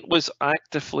client was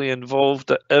actively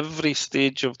involved at every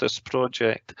stage of this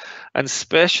project, and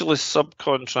specialist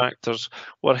subcontractors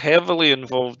were heavily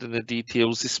involved in the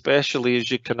details, especially,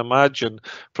 as you can imagine,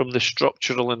 from the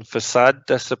structural and facade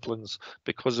disciplines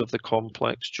because of the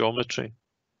complex geometry.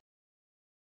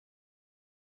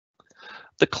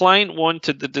 The client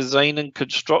wanted the design and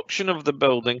construction of the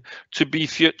building to be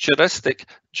futuristic,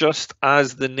 just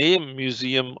as the name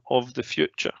Museum of the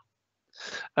Future.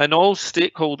 And all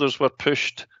stakeholders were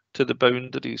pushed to the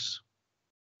boundaries.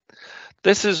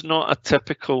 This is not a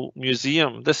typical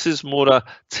museum. This is more a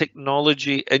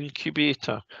technology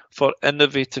incubator for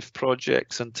innovative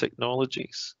projects and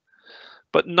technologies.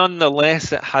 But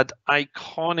nonetheless, it had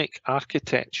iconic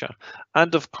architecture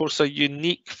and, of course, a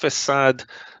unique facade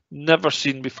never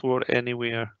seen before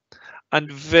anywhere,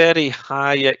 and very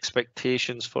high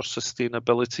expectations for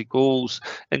sustainability goals,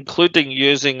 including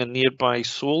using a nearby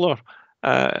solar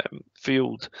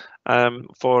field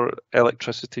for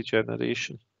electricity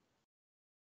generation.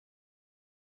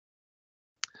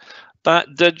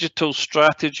 That digital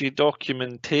strategy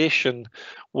documentation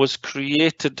was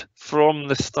created from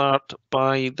the start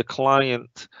by the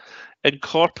client,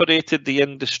 incorporated the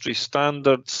industry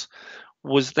standards,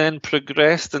 was then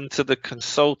progressed into the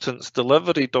consultant's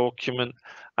delivery document,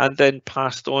 and then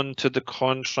passed on to the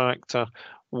contractor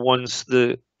once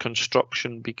the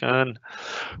construction began.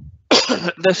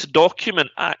 This document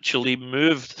actually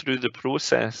moved through the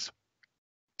process.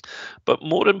 But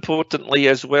more importantly,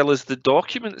 as well as the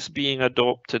documents being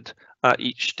adopted at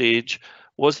each stage,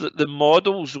 was that the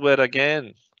models were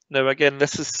again, now again,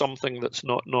 this is something that's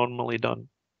not normally done,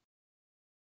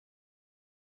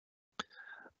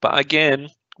 but again,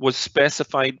 was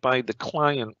specified by the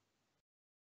client.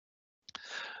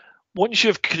 Once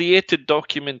you've created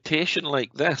documentation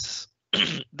like this,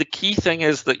 the key thing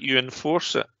is that you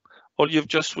enforce it, or you've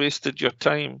just wasted your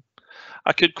time.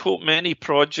 I could quote many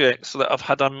projects that have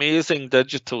had amazing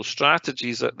digital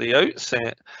strategies at the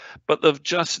outset, but they've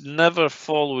just never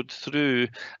followed through,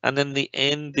 and in the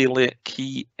end they let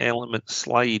key elements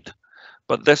slide.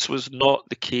 But this was not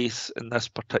the case in this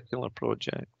particular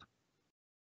project.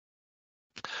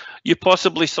 You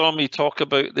possibly saw me talk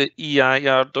about the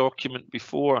EIR document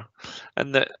before,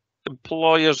 and the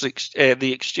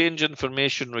the exchange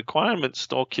information requirements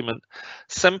document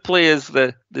simply is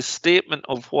the statement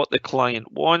of what the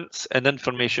client wants in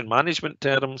information management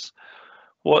terms,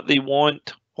 what they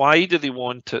want, why do they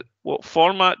want it, what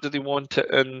format do they want it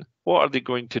in, what are they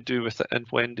going to do with it, and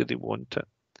when do they want it.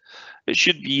 It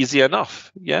should be easy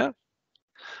enough, yeah?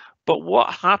 But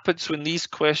what happens when these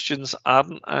questions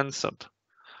aren't answered?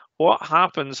 What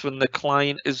happens when the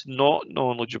client is not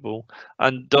knowledgeable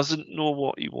and doesn't know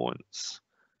what he wants?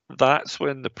 That's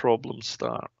when the problems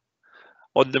start.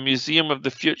 On the Museum of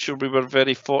the Future, we were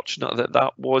very fortunate that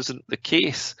that wasn't the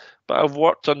case, but I've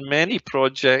worked on many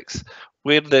projects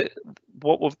where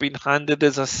what we've been handed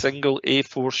is a single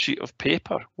A4 sheet of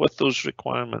paper with those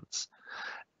requirements.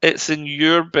 It's in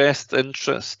your best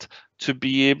interest to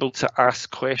be able to ask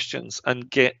questions and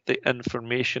get the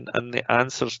information and the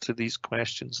answers to these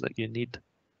questions that you need.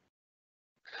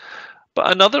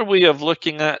 But another way of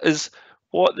looking at is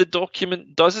what the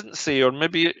document doesn't say, or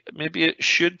maybe it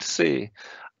should say.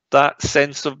 That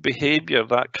sense of behavior,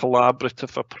 that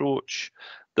collaborative approach,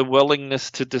 the willingness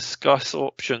to discuss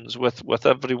options with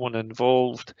everyone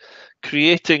involved,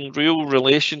 creating real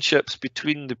relationships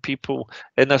between the people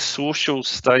in a social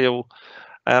style,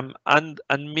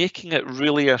 and making it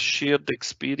really a shared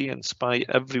experience by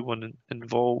everyone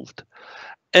involved.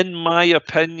 In my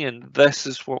opinion, this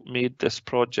is what made this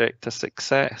project a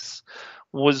success,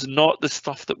 was not the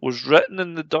stuff that was written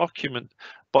in the document,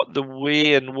 but the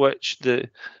way in which the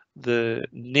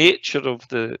nature of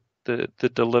the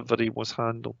delivery was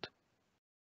handled.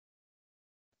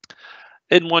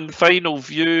 In one final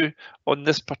view on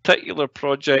this particular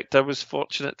project, I was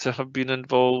fortunate to have been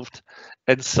involved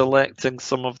in selecting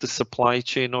some of the supply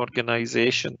chain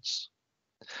organizations.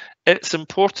 It's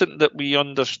important that we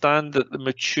understand that the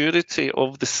maturity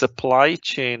of the supply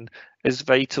chain is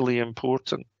vitally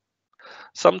important.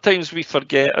 Sometimes we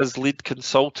forget as lead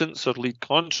consultants or lead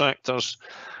contractors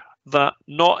that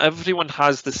not everyone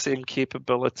has the same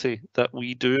capability that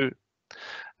we do.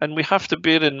 And we have to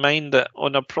bear in mind that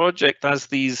on a project as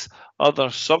these other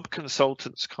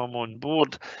sub-consultants come on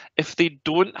board, if they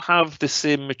don't have the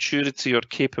same maturity or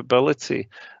capability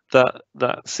that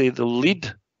say the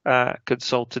lead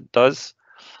consultant does,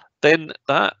 then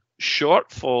that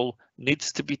shortfall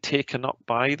needs to be taken up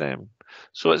by them.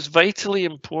 So it's vitally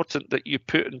important that you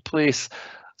put in place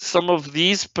some of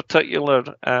these particular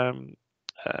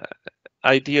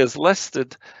ideas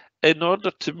listed in order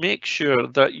to make sure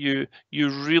that you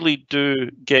really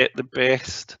do get the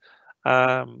best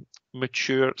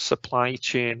mature supply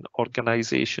chain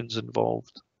organizations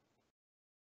involved.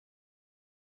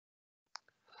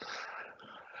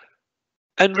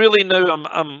 And really now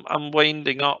I'm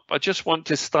winding up. I just want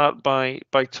to start by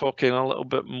talking a little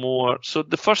bit more. So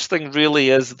the first thing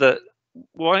really is that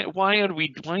why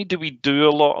do we do a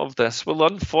lot of this? Well,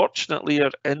 unfortunately, our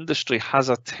industry has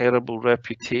a terrible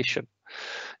reputation.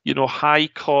 You know, high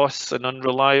costs and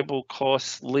unreliable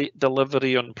costs, late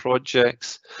delivery on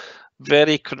projects,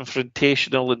 very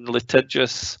confrontational and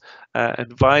litigious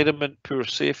environment, poor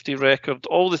safety record,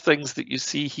 all the things that you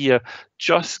see here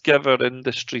just give our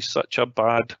industry such a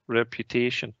bad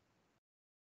reputation.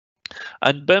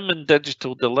 And BIM and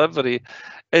digital delivery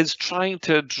is trying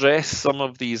to address some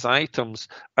of these items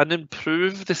and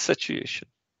improve the situation.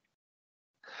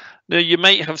 Now, you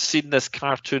might have seen this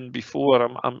cartoon before.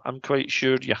 I'm quite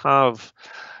sure you have.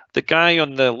 The guy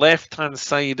on the left-hand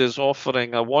side is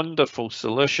offering a wonderful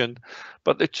solution,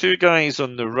 but the two guys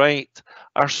on the right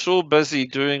are so busy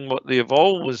doing what they've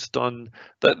always done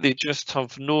that they just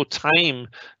have no time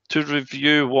to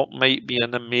review what might be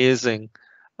an amazing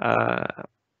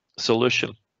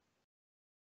solution.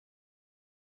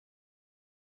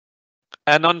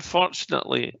 And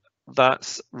unfortunately,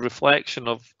 that's a reflection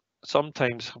of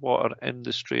sometimes what our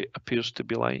industry appears to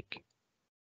be like.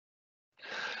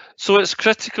 So it's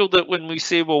critical that when we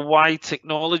say, well, why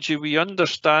technology, we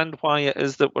understand why it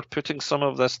is that we're putting some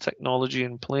of this technology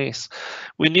in place.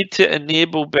 We need to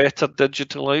enable better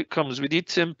digital outcomes. We need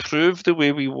to improve the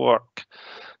way we work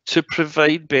to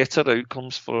provide better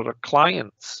outcomes for our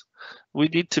clients. We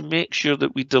need to make sure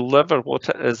that we deliver what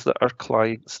it is that our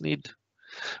clients need.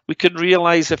 We can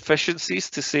realize efficiencies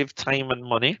to save time and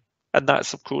money, and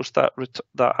that's of course that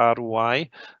ROI,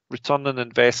 return on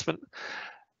investment.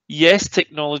 Yes,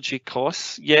 technology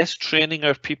costs. Yes, training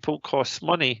our people costs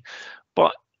money.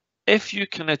 But if you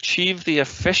can achieve the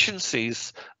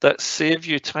efficiencies that save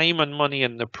you time and money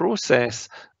in the process,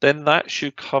 then that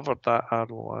should cover that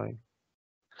ROI.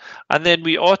 And then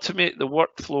we automate the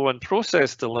workflow and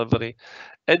process delivery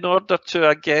in order to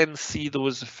again see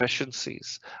those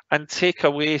efficiencies and take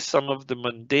away some of the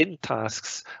mundane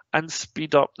tasks and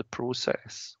speed up the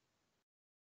process.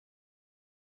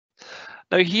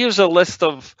 Now, here's a list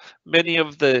of many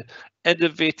of the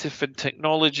innovative and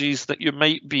technologies that you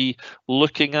might be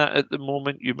looking at the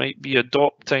moment, you might be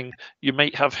adopting, you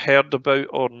might have heard about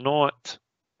or not.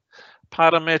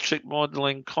 Parametric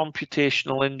modeling,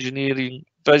 computational engineering,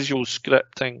 visual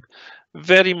scripting,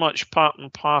 very much part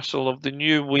and parcel of the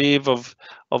new wave of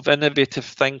innovative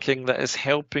thinking that is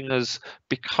helping us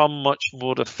become much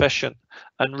more efficient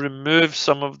and remove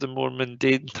some of the more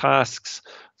mundane tasks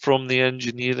from the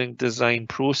engineering design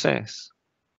process.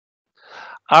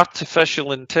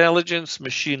 Artificial intelligence,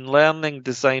 machine learning,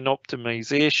 design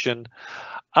optimization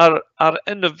are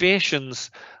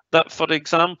innovations that, for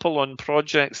example, on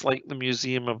projects like the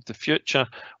Museum of the Future,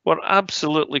 were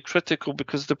absolutely critical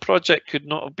because the project could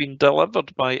not have been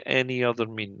delivered by any other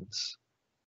means.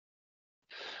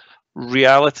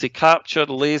 Reality capture,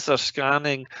 laser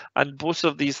scanning, and both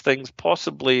of these things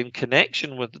possibly in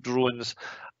connection with drones,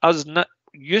 as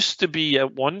used to be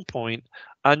at one point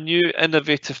a new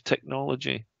innovative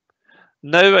technology.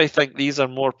 Now I think these are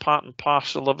more part and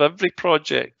parcel of every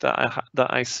project that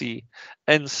I see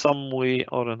in some way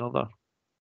or another.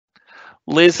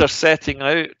 Laser setting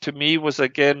out to me was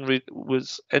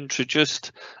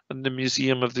introduced in the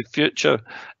Museum of the Future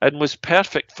and was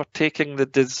perfect for taking the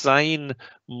design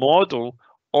model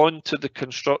onto the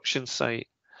construction site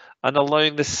and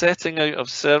allowing the setting out of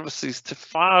services to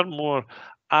far more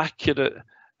accurate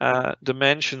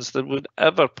dimensions than would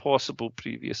ever possible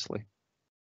previously.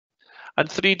 And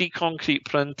 3D concrete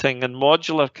printing and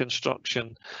modular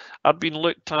construction are being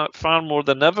looked at far more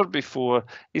than ever before,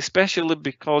 especially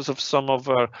because of some of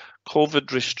our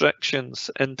COVID restrictions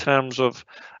in terms of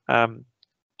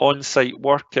on-site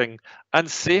working and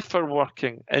safer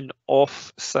working in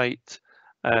off-site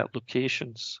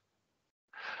locations.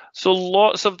 So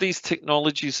lots of these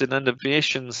technologies and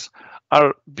innovations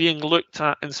are being looked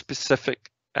at in specific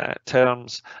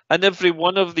terms, and every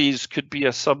one of these could be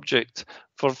a subject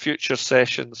for future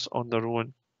sessions on their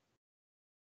own.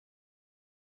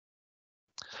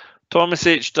 Thomas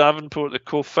H. Davenport, the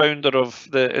co-founder of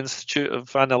the Institute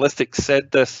of Analytics,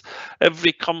 said this: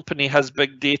 every company has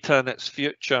big data in its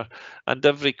future, and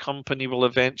every company will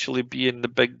eventually be in the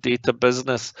big data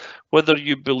business. Whether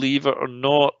you believe it or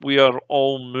not, we are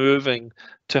all moving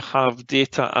to have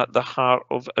data at the heart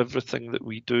of everything that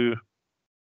we do.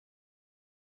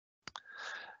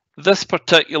 This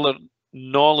particular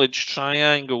knowledge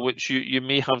triangle, which you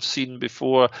may have seen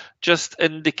before, just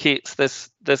indicates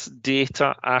this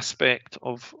data aspect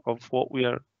of what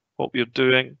we're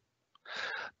doing.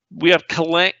 We are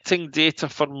collecting data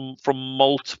from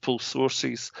multiple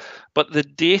sources, but the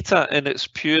data in its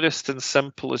purest and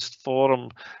simplest form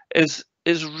is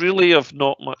really of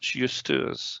not much use to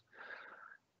us.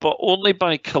 But only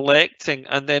by collecting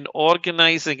and then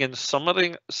organizing and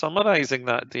summarizing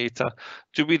that data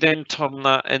do we then turn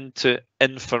that into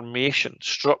information,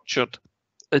 structured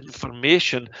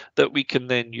information that we can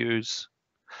then use.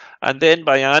 And then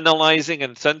by analyzing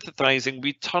and synthesizing,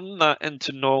 we turn that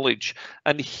into knowledge.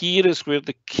 And here is where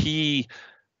the key,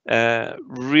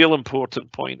 real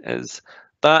important point is.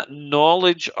 That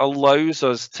knowledge allows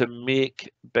us to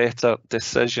make better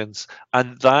decisions,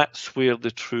 and that's where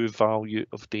the true value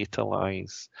of data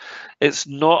lies. It's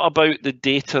not about the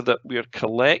data that we're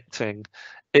collecting,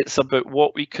 it's about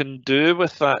what we can do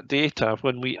with that data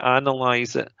when we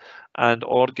analyze it and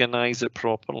organize it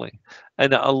properly,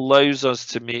 and it allows us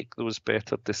to make those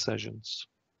better decisions.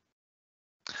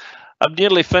 I'm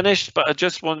nearly finished, but I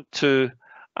just want to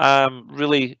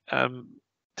really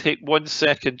take 1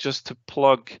 second just to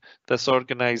plug this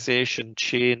organization,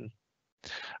 Chain.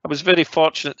 I was very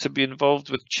fortunate to be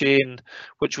involved with Chain,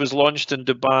 which was launched in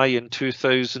Dubai in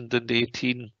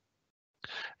 2018.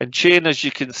 And Chain, as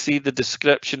you can see, the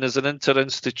description is an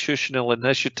interinstitutional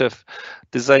initiative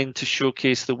designed to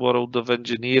showcase the world of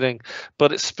engineering,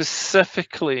 but it's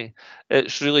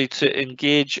really to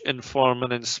engage, inform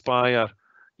and inspire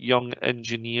young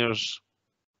engineers.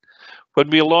 When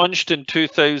we launched in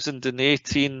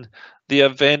 2018, the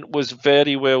event was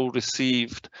very well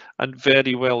received and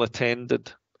very well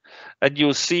attended. And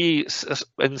you'll see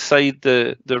inside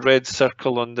the red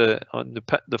circle on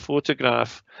the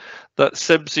photograph that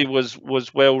CIBSE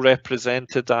was well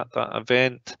represented at that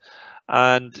event,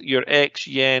 and your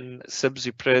ex-Yen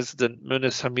CIBSE president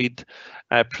Munis Hamid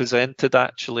presented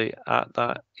actually at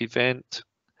that event.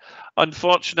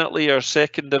 Unfortunately, our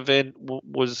second event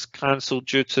was cancelled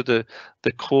due to the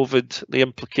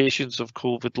implications of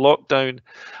COVID lockdown,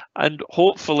 and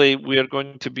hopefully we are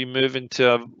going to be moving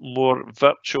to a more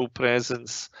virtual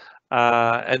presence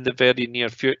in the very near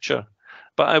future.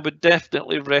 But I would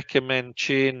definitely recommend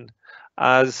Chain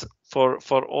as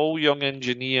for all young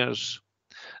engineers.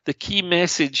 The key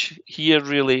message here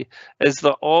really is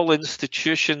that all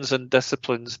institutions and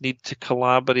disciplines need to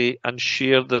collaborate and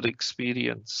share their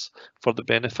experience for the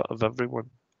benefit of everyone.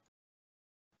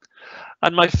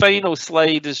 And my final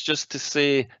slide is just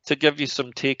to give you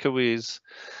some takeaways,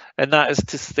 and that is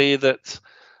to say that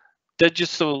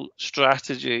digital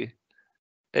strategy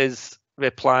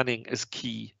planning is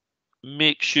key.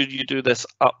 Make sure you do this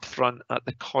upfront at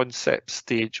the concept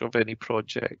stage of any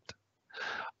project.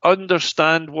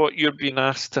 Understand what you're being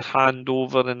asked to hand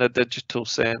over in a digital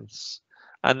sense.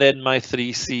 And then my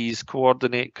 3 C's: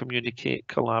 coordinate, communicate,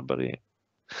 collaborate.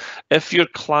 If your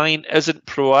client isn't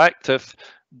proactive,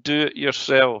 do it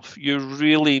yourself. You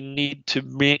really need to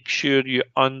make sure you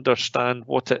understand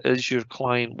what it is your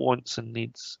client wants and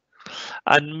needs.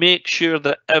 And make sure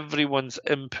that everyone's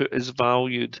input is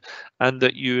valued and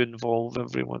that you involve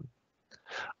everyone.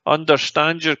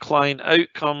 Understand your client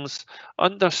outcomes,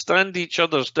 understand each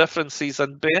other's differences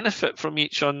and benefit from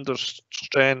each other's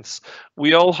strengths.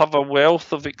 We all have a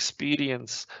wealth of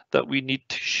experience that we need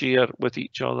to share with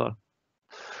each other.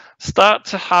 Start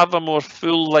to have a more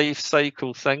full life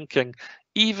cycle thinking,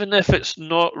 even if it's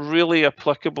not really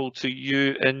applicable to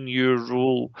you in your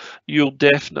role. You'll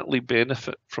definitely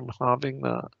benefit from having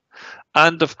that.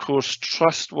 And of course,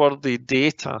 trustworthy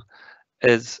data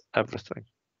is everything.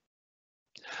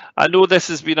 I know this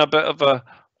has been a bit of a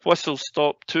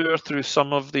whistle-stop tour through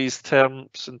some of these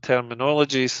terms and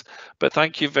terminologies, but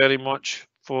thank you very much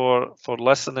for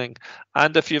listening.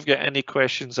 And if you've got any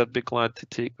questions, I'd be glad to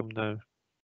take them now.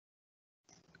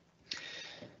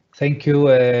 Thank you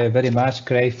very much,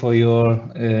 Craig, for your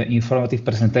informative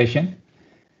presentation.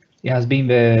 It has been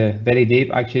very deep.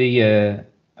 Actually,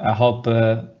 I hope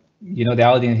the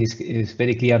audience is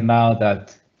very clear now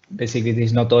that basically this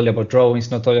is not only about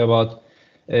drawings, not only about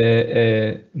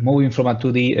moving from a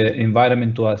 2D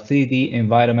environment to a 3D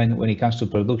environment when it comes to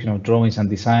production of drawings and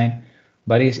design,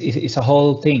 but it's a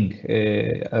whole thing.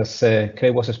 As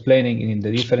Craig was explaining in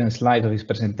the different slides of his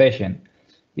presentation,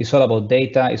 it's all about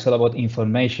data, it's all about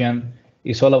information,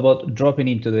 it's all about dropping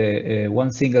into the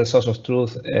one single source of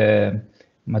truth,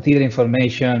 material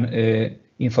information,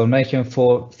 information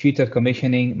for future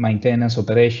commissioning, maintenance,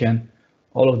 operation,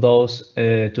 all of those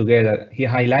together. He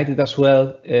highlighted as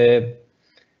well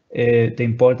the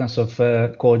importance of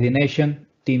coordination,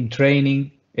 team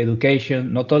training,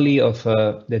 education, not only of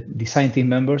the design team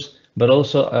members, but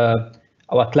also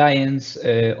our clients,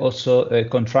 also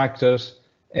contractors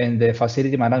and the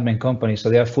facility management companies. So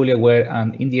they are fully aware,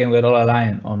 and in the end, we're all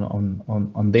aligned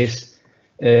on this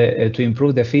to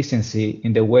improve the efficiency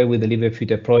in the way we deliver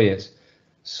future projects.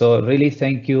 So really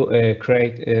thank you,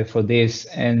 Craig, for this.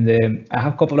 And I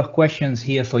have a couple of questions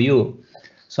here for you.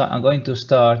 So I'm going to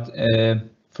start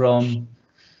from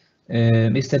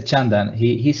Mr. Chandan.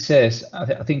 He says,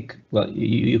 I think, well,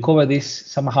 you cover this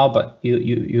somehow, but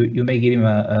you may give him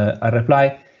a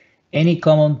reply. Any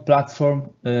common platform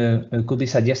could be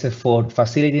suggested for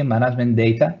facility management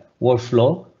data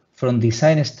workflow from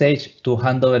design stage to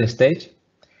handover stage?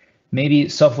 Maybe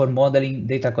software modeling,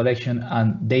 data collection,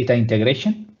 and data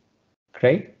integration.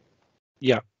 Craig?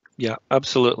 Yeah,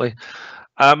 absolutely.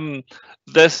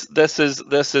 This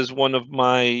is one of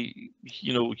my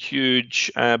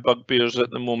huge bugbears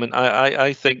at the moment.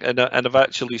 I think, and I've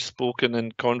actually spoken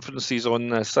in conferences on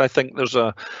this. I think there's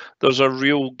a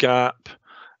real gap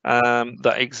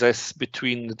that exists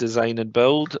between the design and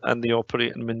build and the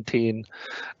operate and maintain,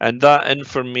 and that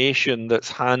information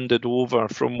that's handed over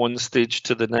from one stage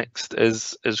to the next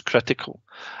is critical.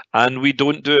 And we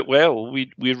don't do it well.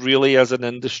 We really, as an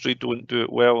industry, don't do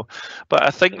it well. But I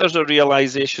think there's a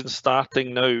realization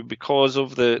starting now because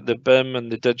of the BIM and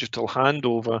the digital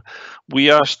handover. We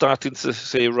are starting to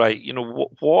say, right, you know,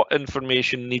 what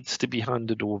information needs to be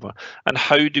handed over, and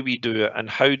how do we do it, and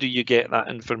how do you get that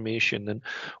information, and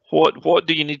what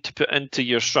do you need to put into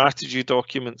your strategy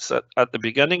documents at the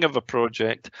beginning of a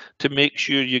project to make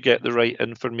sure you get the right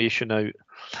information out.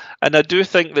 And I do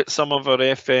think that some of our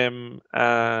FM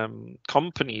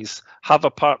companies have a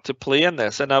part to play in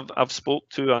this, and I've spoke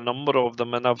to a number of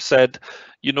them, and I've said,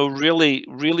 you know, really,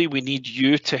 we need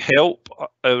you to help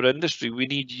our industry. We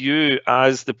need you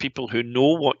as the people who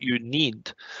know what you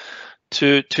need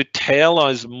to tell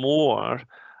us more,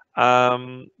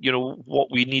 you know, what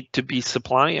we need to be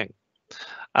supplying.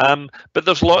 But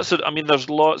there's lots of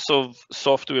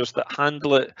softwares that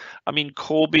handle it. I mean,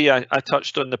 CIBSE, I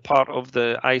touched on the part of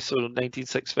the ISO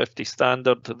 19650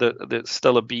 standard that's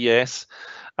still a BS,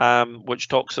 which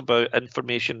talks about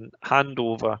information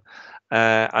handover,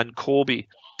 and CIBSE.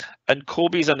 And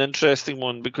CIBSE is an interesting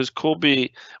one because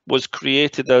CIBSE was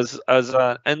created as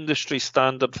an industry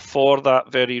standard for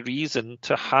that very reason,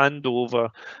 to hand over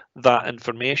that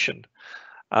information.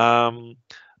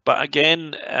 But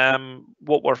again,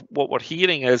 what we're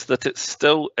hearing is that it's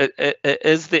still it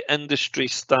is the industry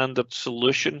standard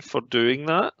solution for doing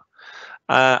that,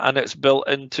 and it's built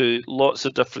into lots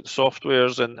of different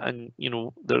softwares, and you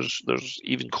know, there's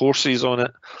even courses on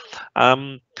it.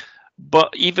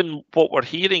 But even what we're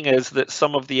hearing is that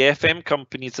some of the FM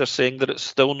companies are saying that it's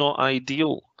still not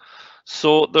ideal.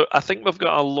 So I think we've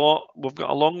got a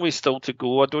long way still to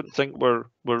go. I don't think we're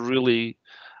really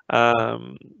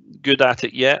good at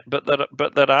it yet, but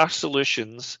there are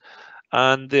solutions,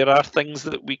 and there are things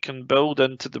that we can build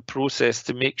into the process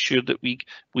to make sure that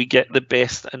we get the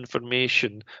best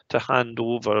information to hand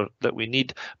over that we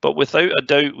need. But without a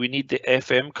doubt, we need the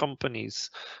FM companies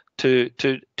to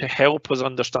help us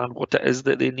understand what it is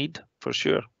that they need, for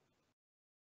sure.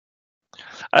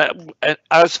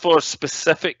 As for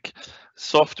specific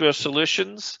software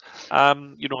solutions,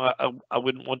 you know, I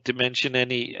wouldn't want to mention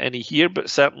any here, but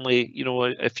certainly, you know,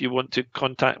 if you want to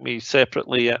contact me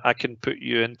separately, I can put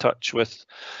you in touch with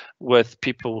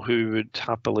people who would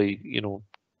happily, you know,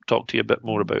 talk to you a bit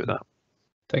more about that.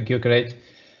 Thank you, Craig.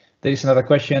 There is another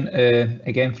question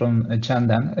again from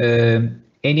Chandan.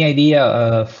 Any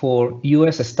idea for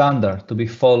US standard to be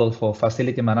followed for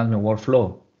facility management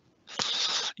workflow?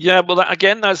 Yeah, well,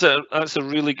 again, that's a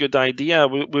really good idea.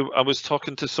 I was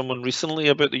talking to someone recently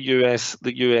about the US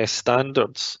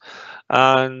standards,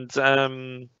 and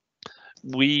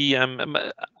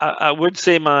I would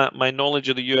say my knowledge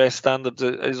of the US standards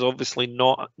is obviously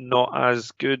not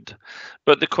as good.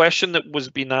 But the question that was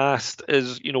being asked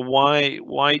is, you know,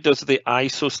 why does the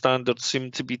ISO standard seem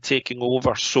to be taking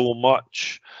over so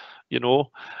much? You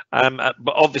know,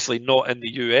 but obviously not in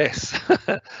the US,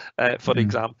 for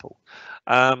example.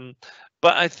 But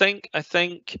I think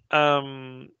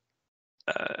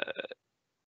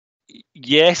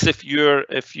yes, if you're,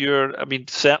 I mean,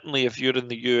 certainly if you're in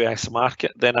the US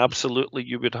market, then absolutely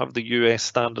you would have the US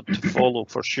standard to follow,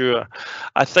 for sure.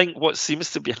 I think what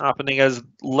seems to be happening is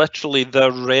literally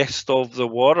the rest of the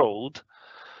world,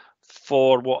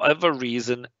 for whatever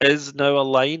reason, is now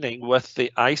aligning with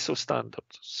the ISO standard.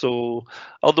 So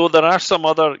although there are some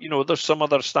other, you know, there's some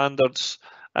other standards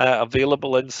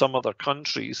available in some other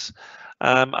countries.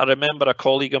 I remember a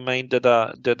colleague of mine did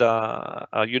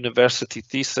a university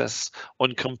thesis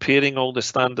on comparing all the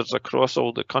standards across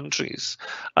all the countries,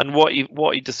 and what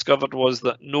he discovered was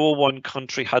that no one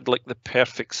country had like the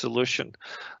perfect solution.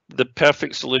 The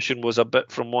perfect solution was a bit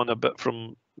from one, a bit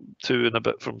from two, and a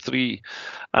bit from three.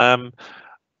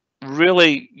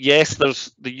 Really, yes,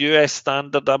 there's the US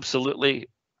standard, absolutely,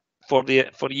 for the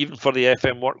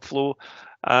FM workflow.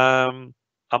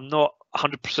 I'm not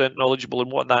 100% knowledgeable in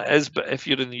what that is, but if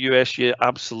you're in the US, yeah,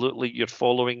 absolutely, you're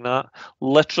following that.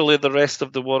 Literally, the rest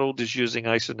of the world is using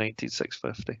ISO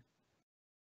 19650.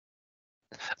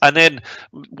 And then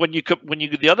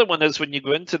the other one is when you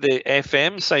go into the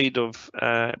FM side of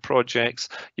projects,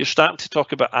 you're starting to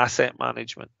talk about asset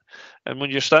management. And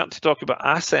when you're starting to talk about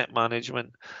asset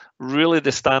management, really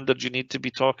the standard you need to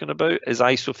be talking about is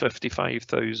ISO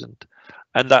 55000,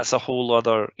 and that's a whole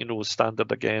other, you know,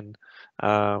 standard again.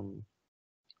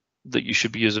 That you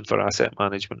should be using for asset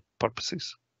management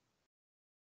purposes.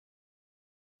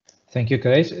 Thank you,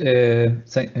 Craig.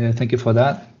 Thank you for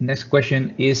that. Next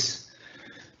question is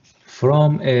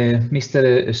from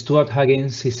Mr. Stuart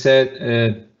Huggins. He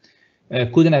said,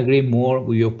 couldn't agree more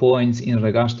with your points in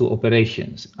regards to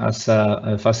operations. As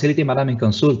a facility management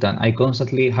consultant, I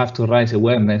constantly have to raise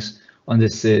awareness on the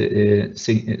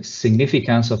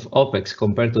significance of OPEX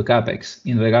compared to CAPEX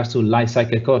in regards to life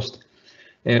cycle cost.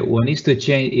 What needs to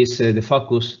change is the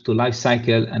focus to life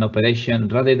cycle and operation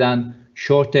rather than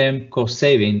short-term cost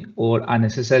saving or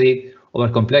unnecessary over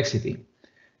complexity.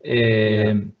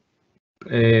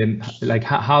 Like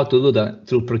how to do that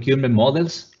through procurement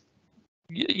models?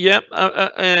 Yeah,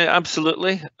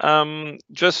 absolutely.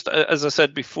 Just as I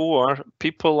said before,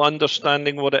 people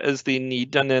understanding what it is they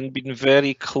need and then being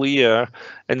very clear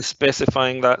in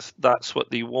specifying that's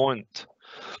what they want.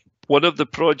 One of the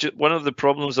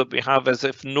problems that we have is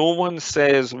if no one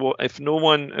says if no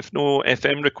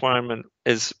FM requirement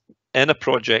is in a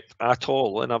project at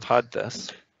all, and I've had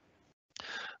this,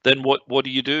 then what do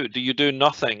you do? Do you do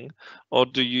nothing, or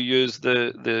do you use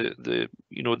the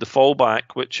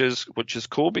fallback, which is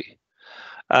COBE?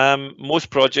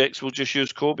 Most projects will just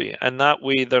use COBE, and that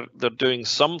way they're doing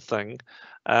something,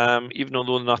 even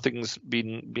although nothing's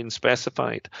been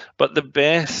specified. But the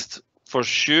best for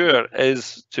sure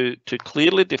is to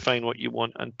clearly define what you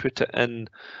want and put it in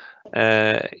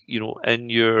in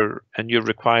your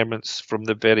requirements from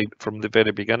the very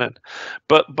beginning.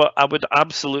 But I would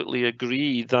absolutely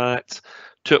agree that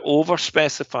to over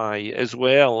specify as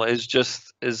well is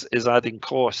adding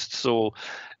cost. So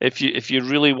if you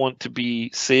really want to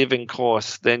be saving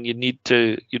costs, then you need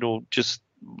to just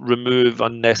remove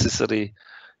unnecessary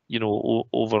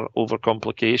over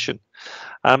complication.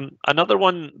 Another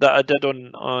one that I did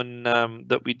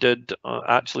that we did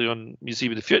actually on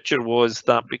Museum of the Future was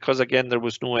that, because again there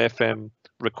was no FM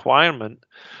requirement,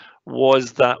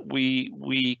 was that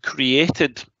we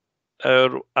created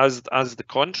as the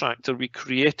contractor, we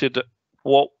created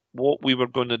what we were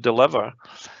going to deliver.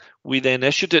 We then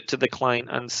issued it to the client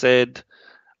and said,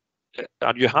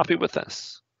 "Are you happy with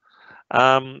this?"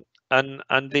 And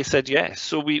they said yes.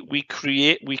 So we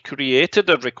created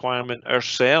a requirement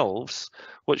ourselves,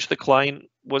 which the client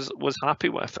was happy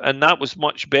with, and that was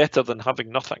much better than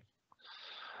having nothing.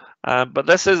 But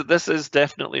this is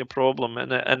definitely a problem,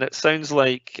 and it sounds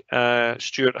like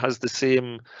Stuart has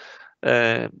the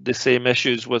same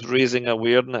issues with raising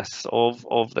awareness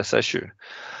of this issue.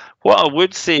 What I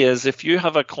would say is, if you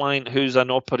have a client who's an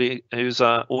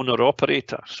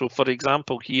owner-operator, so for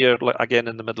example here, again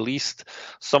in the Middle East,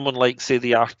 someone like, say,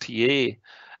 the RTA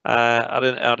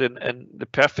are in the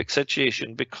perfect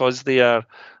situation because they are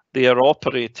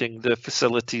operating the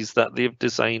facilities that they've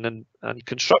designed and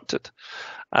constructed.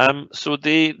 So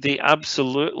they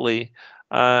absolutely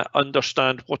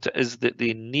understand what it is that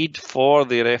they need for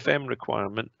their FM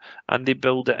requirement, and they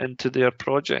build it into their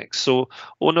projects. So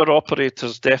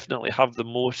owner-operators definitely have the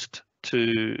most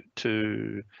to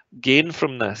gain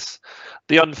from this.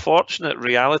 The unfortunate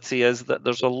reality is that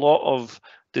there's a lot of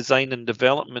design and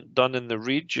development done in the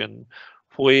region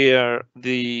where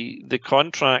the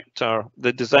contractor,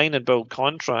 the design and build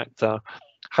contractor,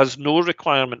 has no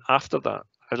requirement after that.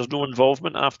 There's no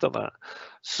involvement after that.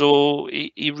 So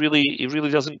he really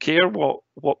doesn't care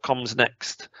what comes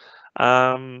next,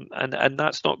 and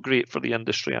that's not great for the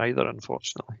industry either,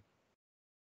 unfortunately.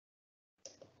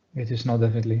 It is not,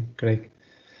 definitely, Craig.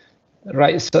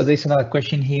 Right. So there's another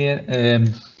question here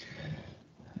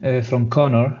from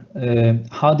Connor.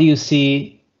 How do you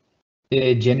see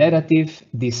generative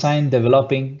design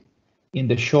developing in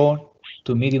the short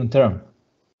to medium term?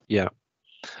 Yeah.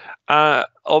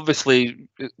 Obviously,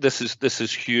 this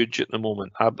is huge at the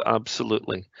moment.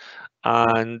 Absolutely,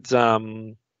 and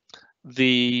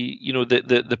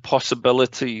the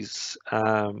possibilities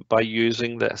by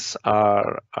using this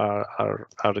are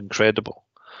incredible,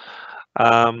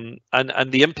 and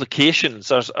the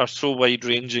implications are so wide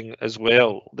ranging as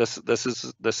well. This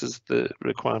is the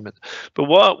requirement. But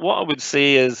what I would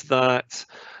say is that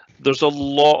there's a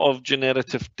lot of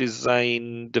generative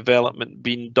design development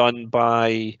being done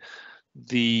by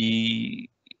the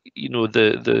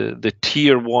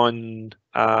tier one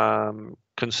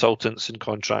consultants and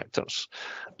contractors,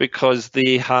 because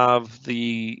they have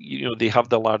the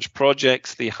large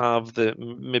projects, they have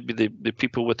maybe the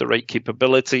people with the right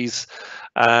capabilities.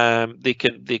 They're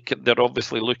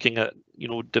obviously looking at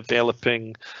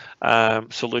developing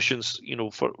solutions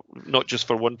for not just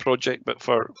for one project but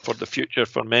for the future,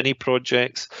 for many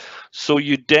projects. So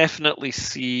you definitely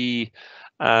see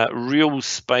real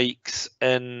spikes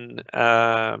in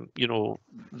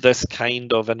this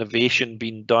kind of innovation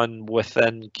being done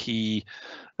within key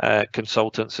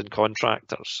consultants and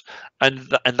contractors, and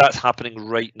that's happening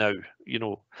right now.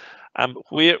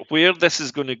 Where this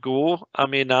is going to go, I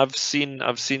mean, I've seen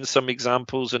some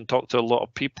examples and talked to a lot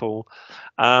of people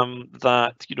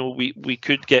that we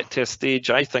could get to a stage,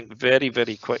 I think, very,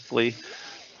 very quickly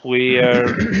where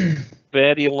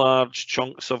very large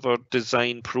chunks of our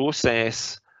design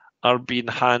process are being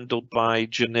handled by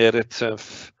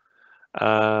generative,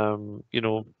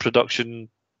 production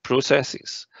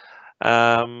processes.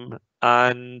 And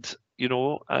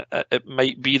it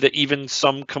might be that even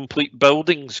some complete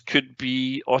buildings could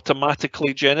be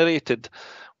automatically generated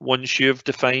once you've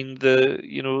defined the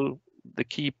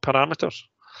key parameters.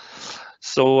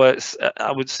 So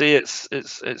I would say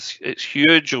it's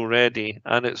huge already,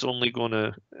 and it's only going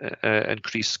to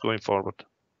increase going forward.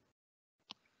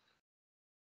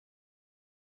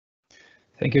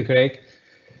 Thank you, Craig.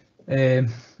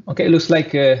 Okay, looks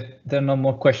like there are no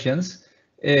more questions.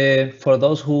 For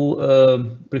those who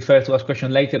prefer to ask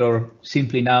questions later, or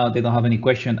simply now they don't have any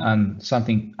question and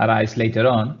something arises later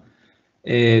on,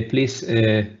 please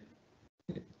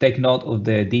take note of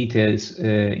the details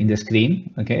in the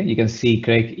screen. Okay, you can see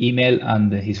Craig's email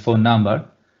and his phone number,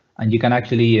 and you can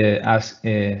actually ask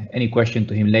any question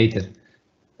to him later.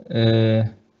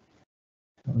 There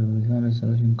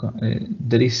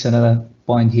is another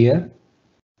point here.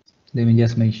 Let me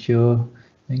just make sure.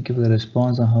 Thank you for the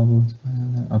response.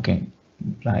 Okay,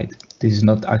 right. This is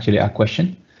not actually a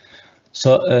question.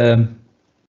 So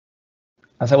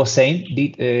as I was saying,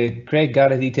 Craig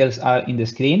Garrett details are in the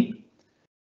screen.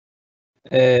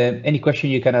 Any question,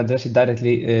 you can address it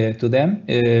directly to them.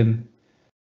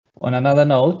 On another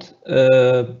note,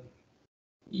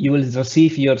 you will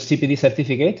receive your CPD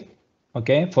certificate.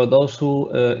 Okay, for those who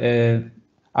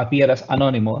appear as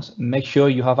anonymous, make sure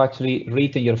you have actually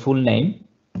written your full name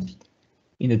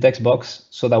in the text box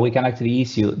so that we can actually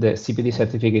issue the CPD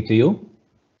certificate to you.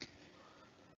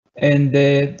 And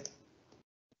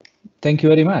thank you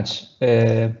very much.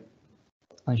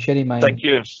 I'm sharing my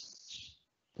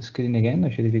screen again.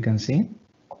 Not sure if you can see.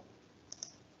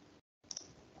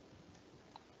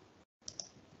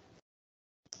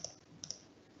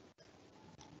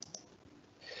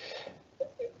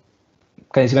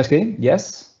 Can you see my screen?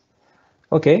 Yes.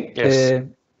 Okay. Yes.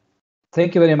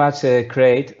 Thank you very much,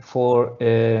 Craig, for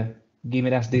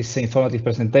giving us this informative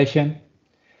presentation.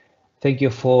 Thank you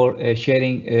for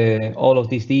sharing all of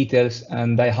these details,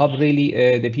 and I hope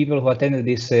really the people who attended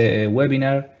this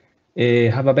webinar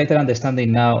have a better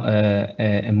understanding now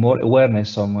and more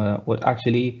awareness on what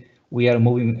actually we are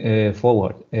moving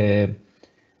forward.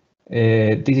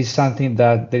 This is something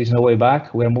that there is no way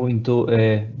back. We are moving to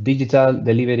digital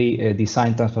delivery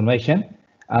design transformation,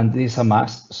 and this is a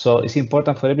must. So it's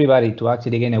important for everybody to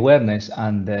actually gain awareness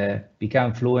and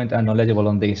become fluent and knowledgeable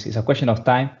on this. It's a question of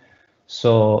time.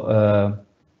 So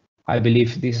I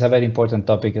believe this is a very important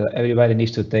topic that everybody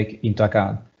needs to take into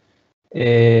account.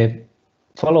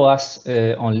 Follow us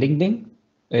on LinkedIn,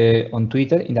 on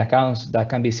Twitter, in the accounts that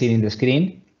can be seen in the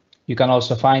screen. You can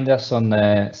also find us on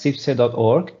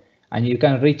CIBSE.org, and you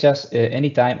can reach us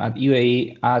anytime at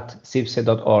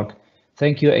uae@cibse.org.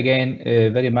 Thank you again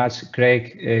very much,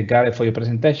 Craig Garrett, for your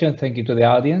presentation. Thank you to the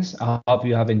audience. I hope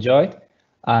you have enjoyed,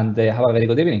 and have a very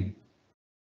good evening.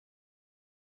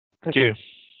 Thank you.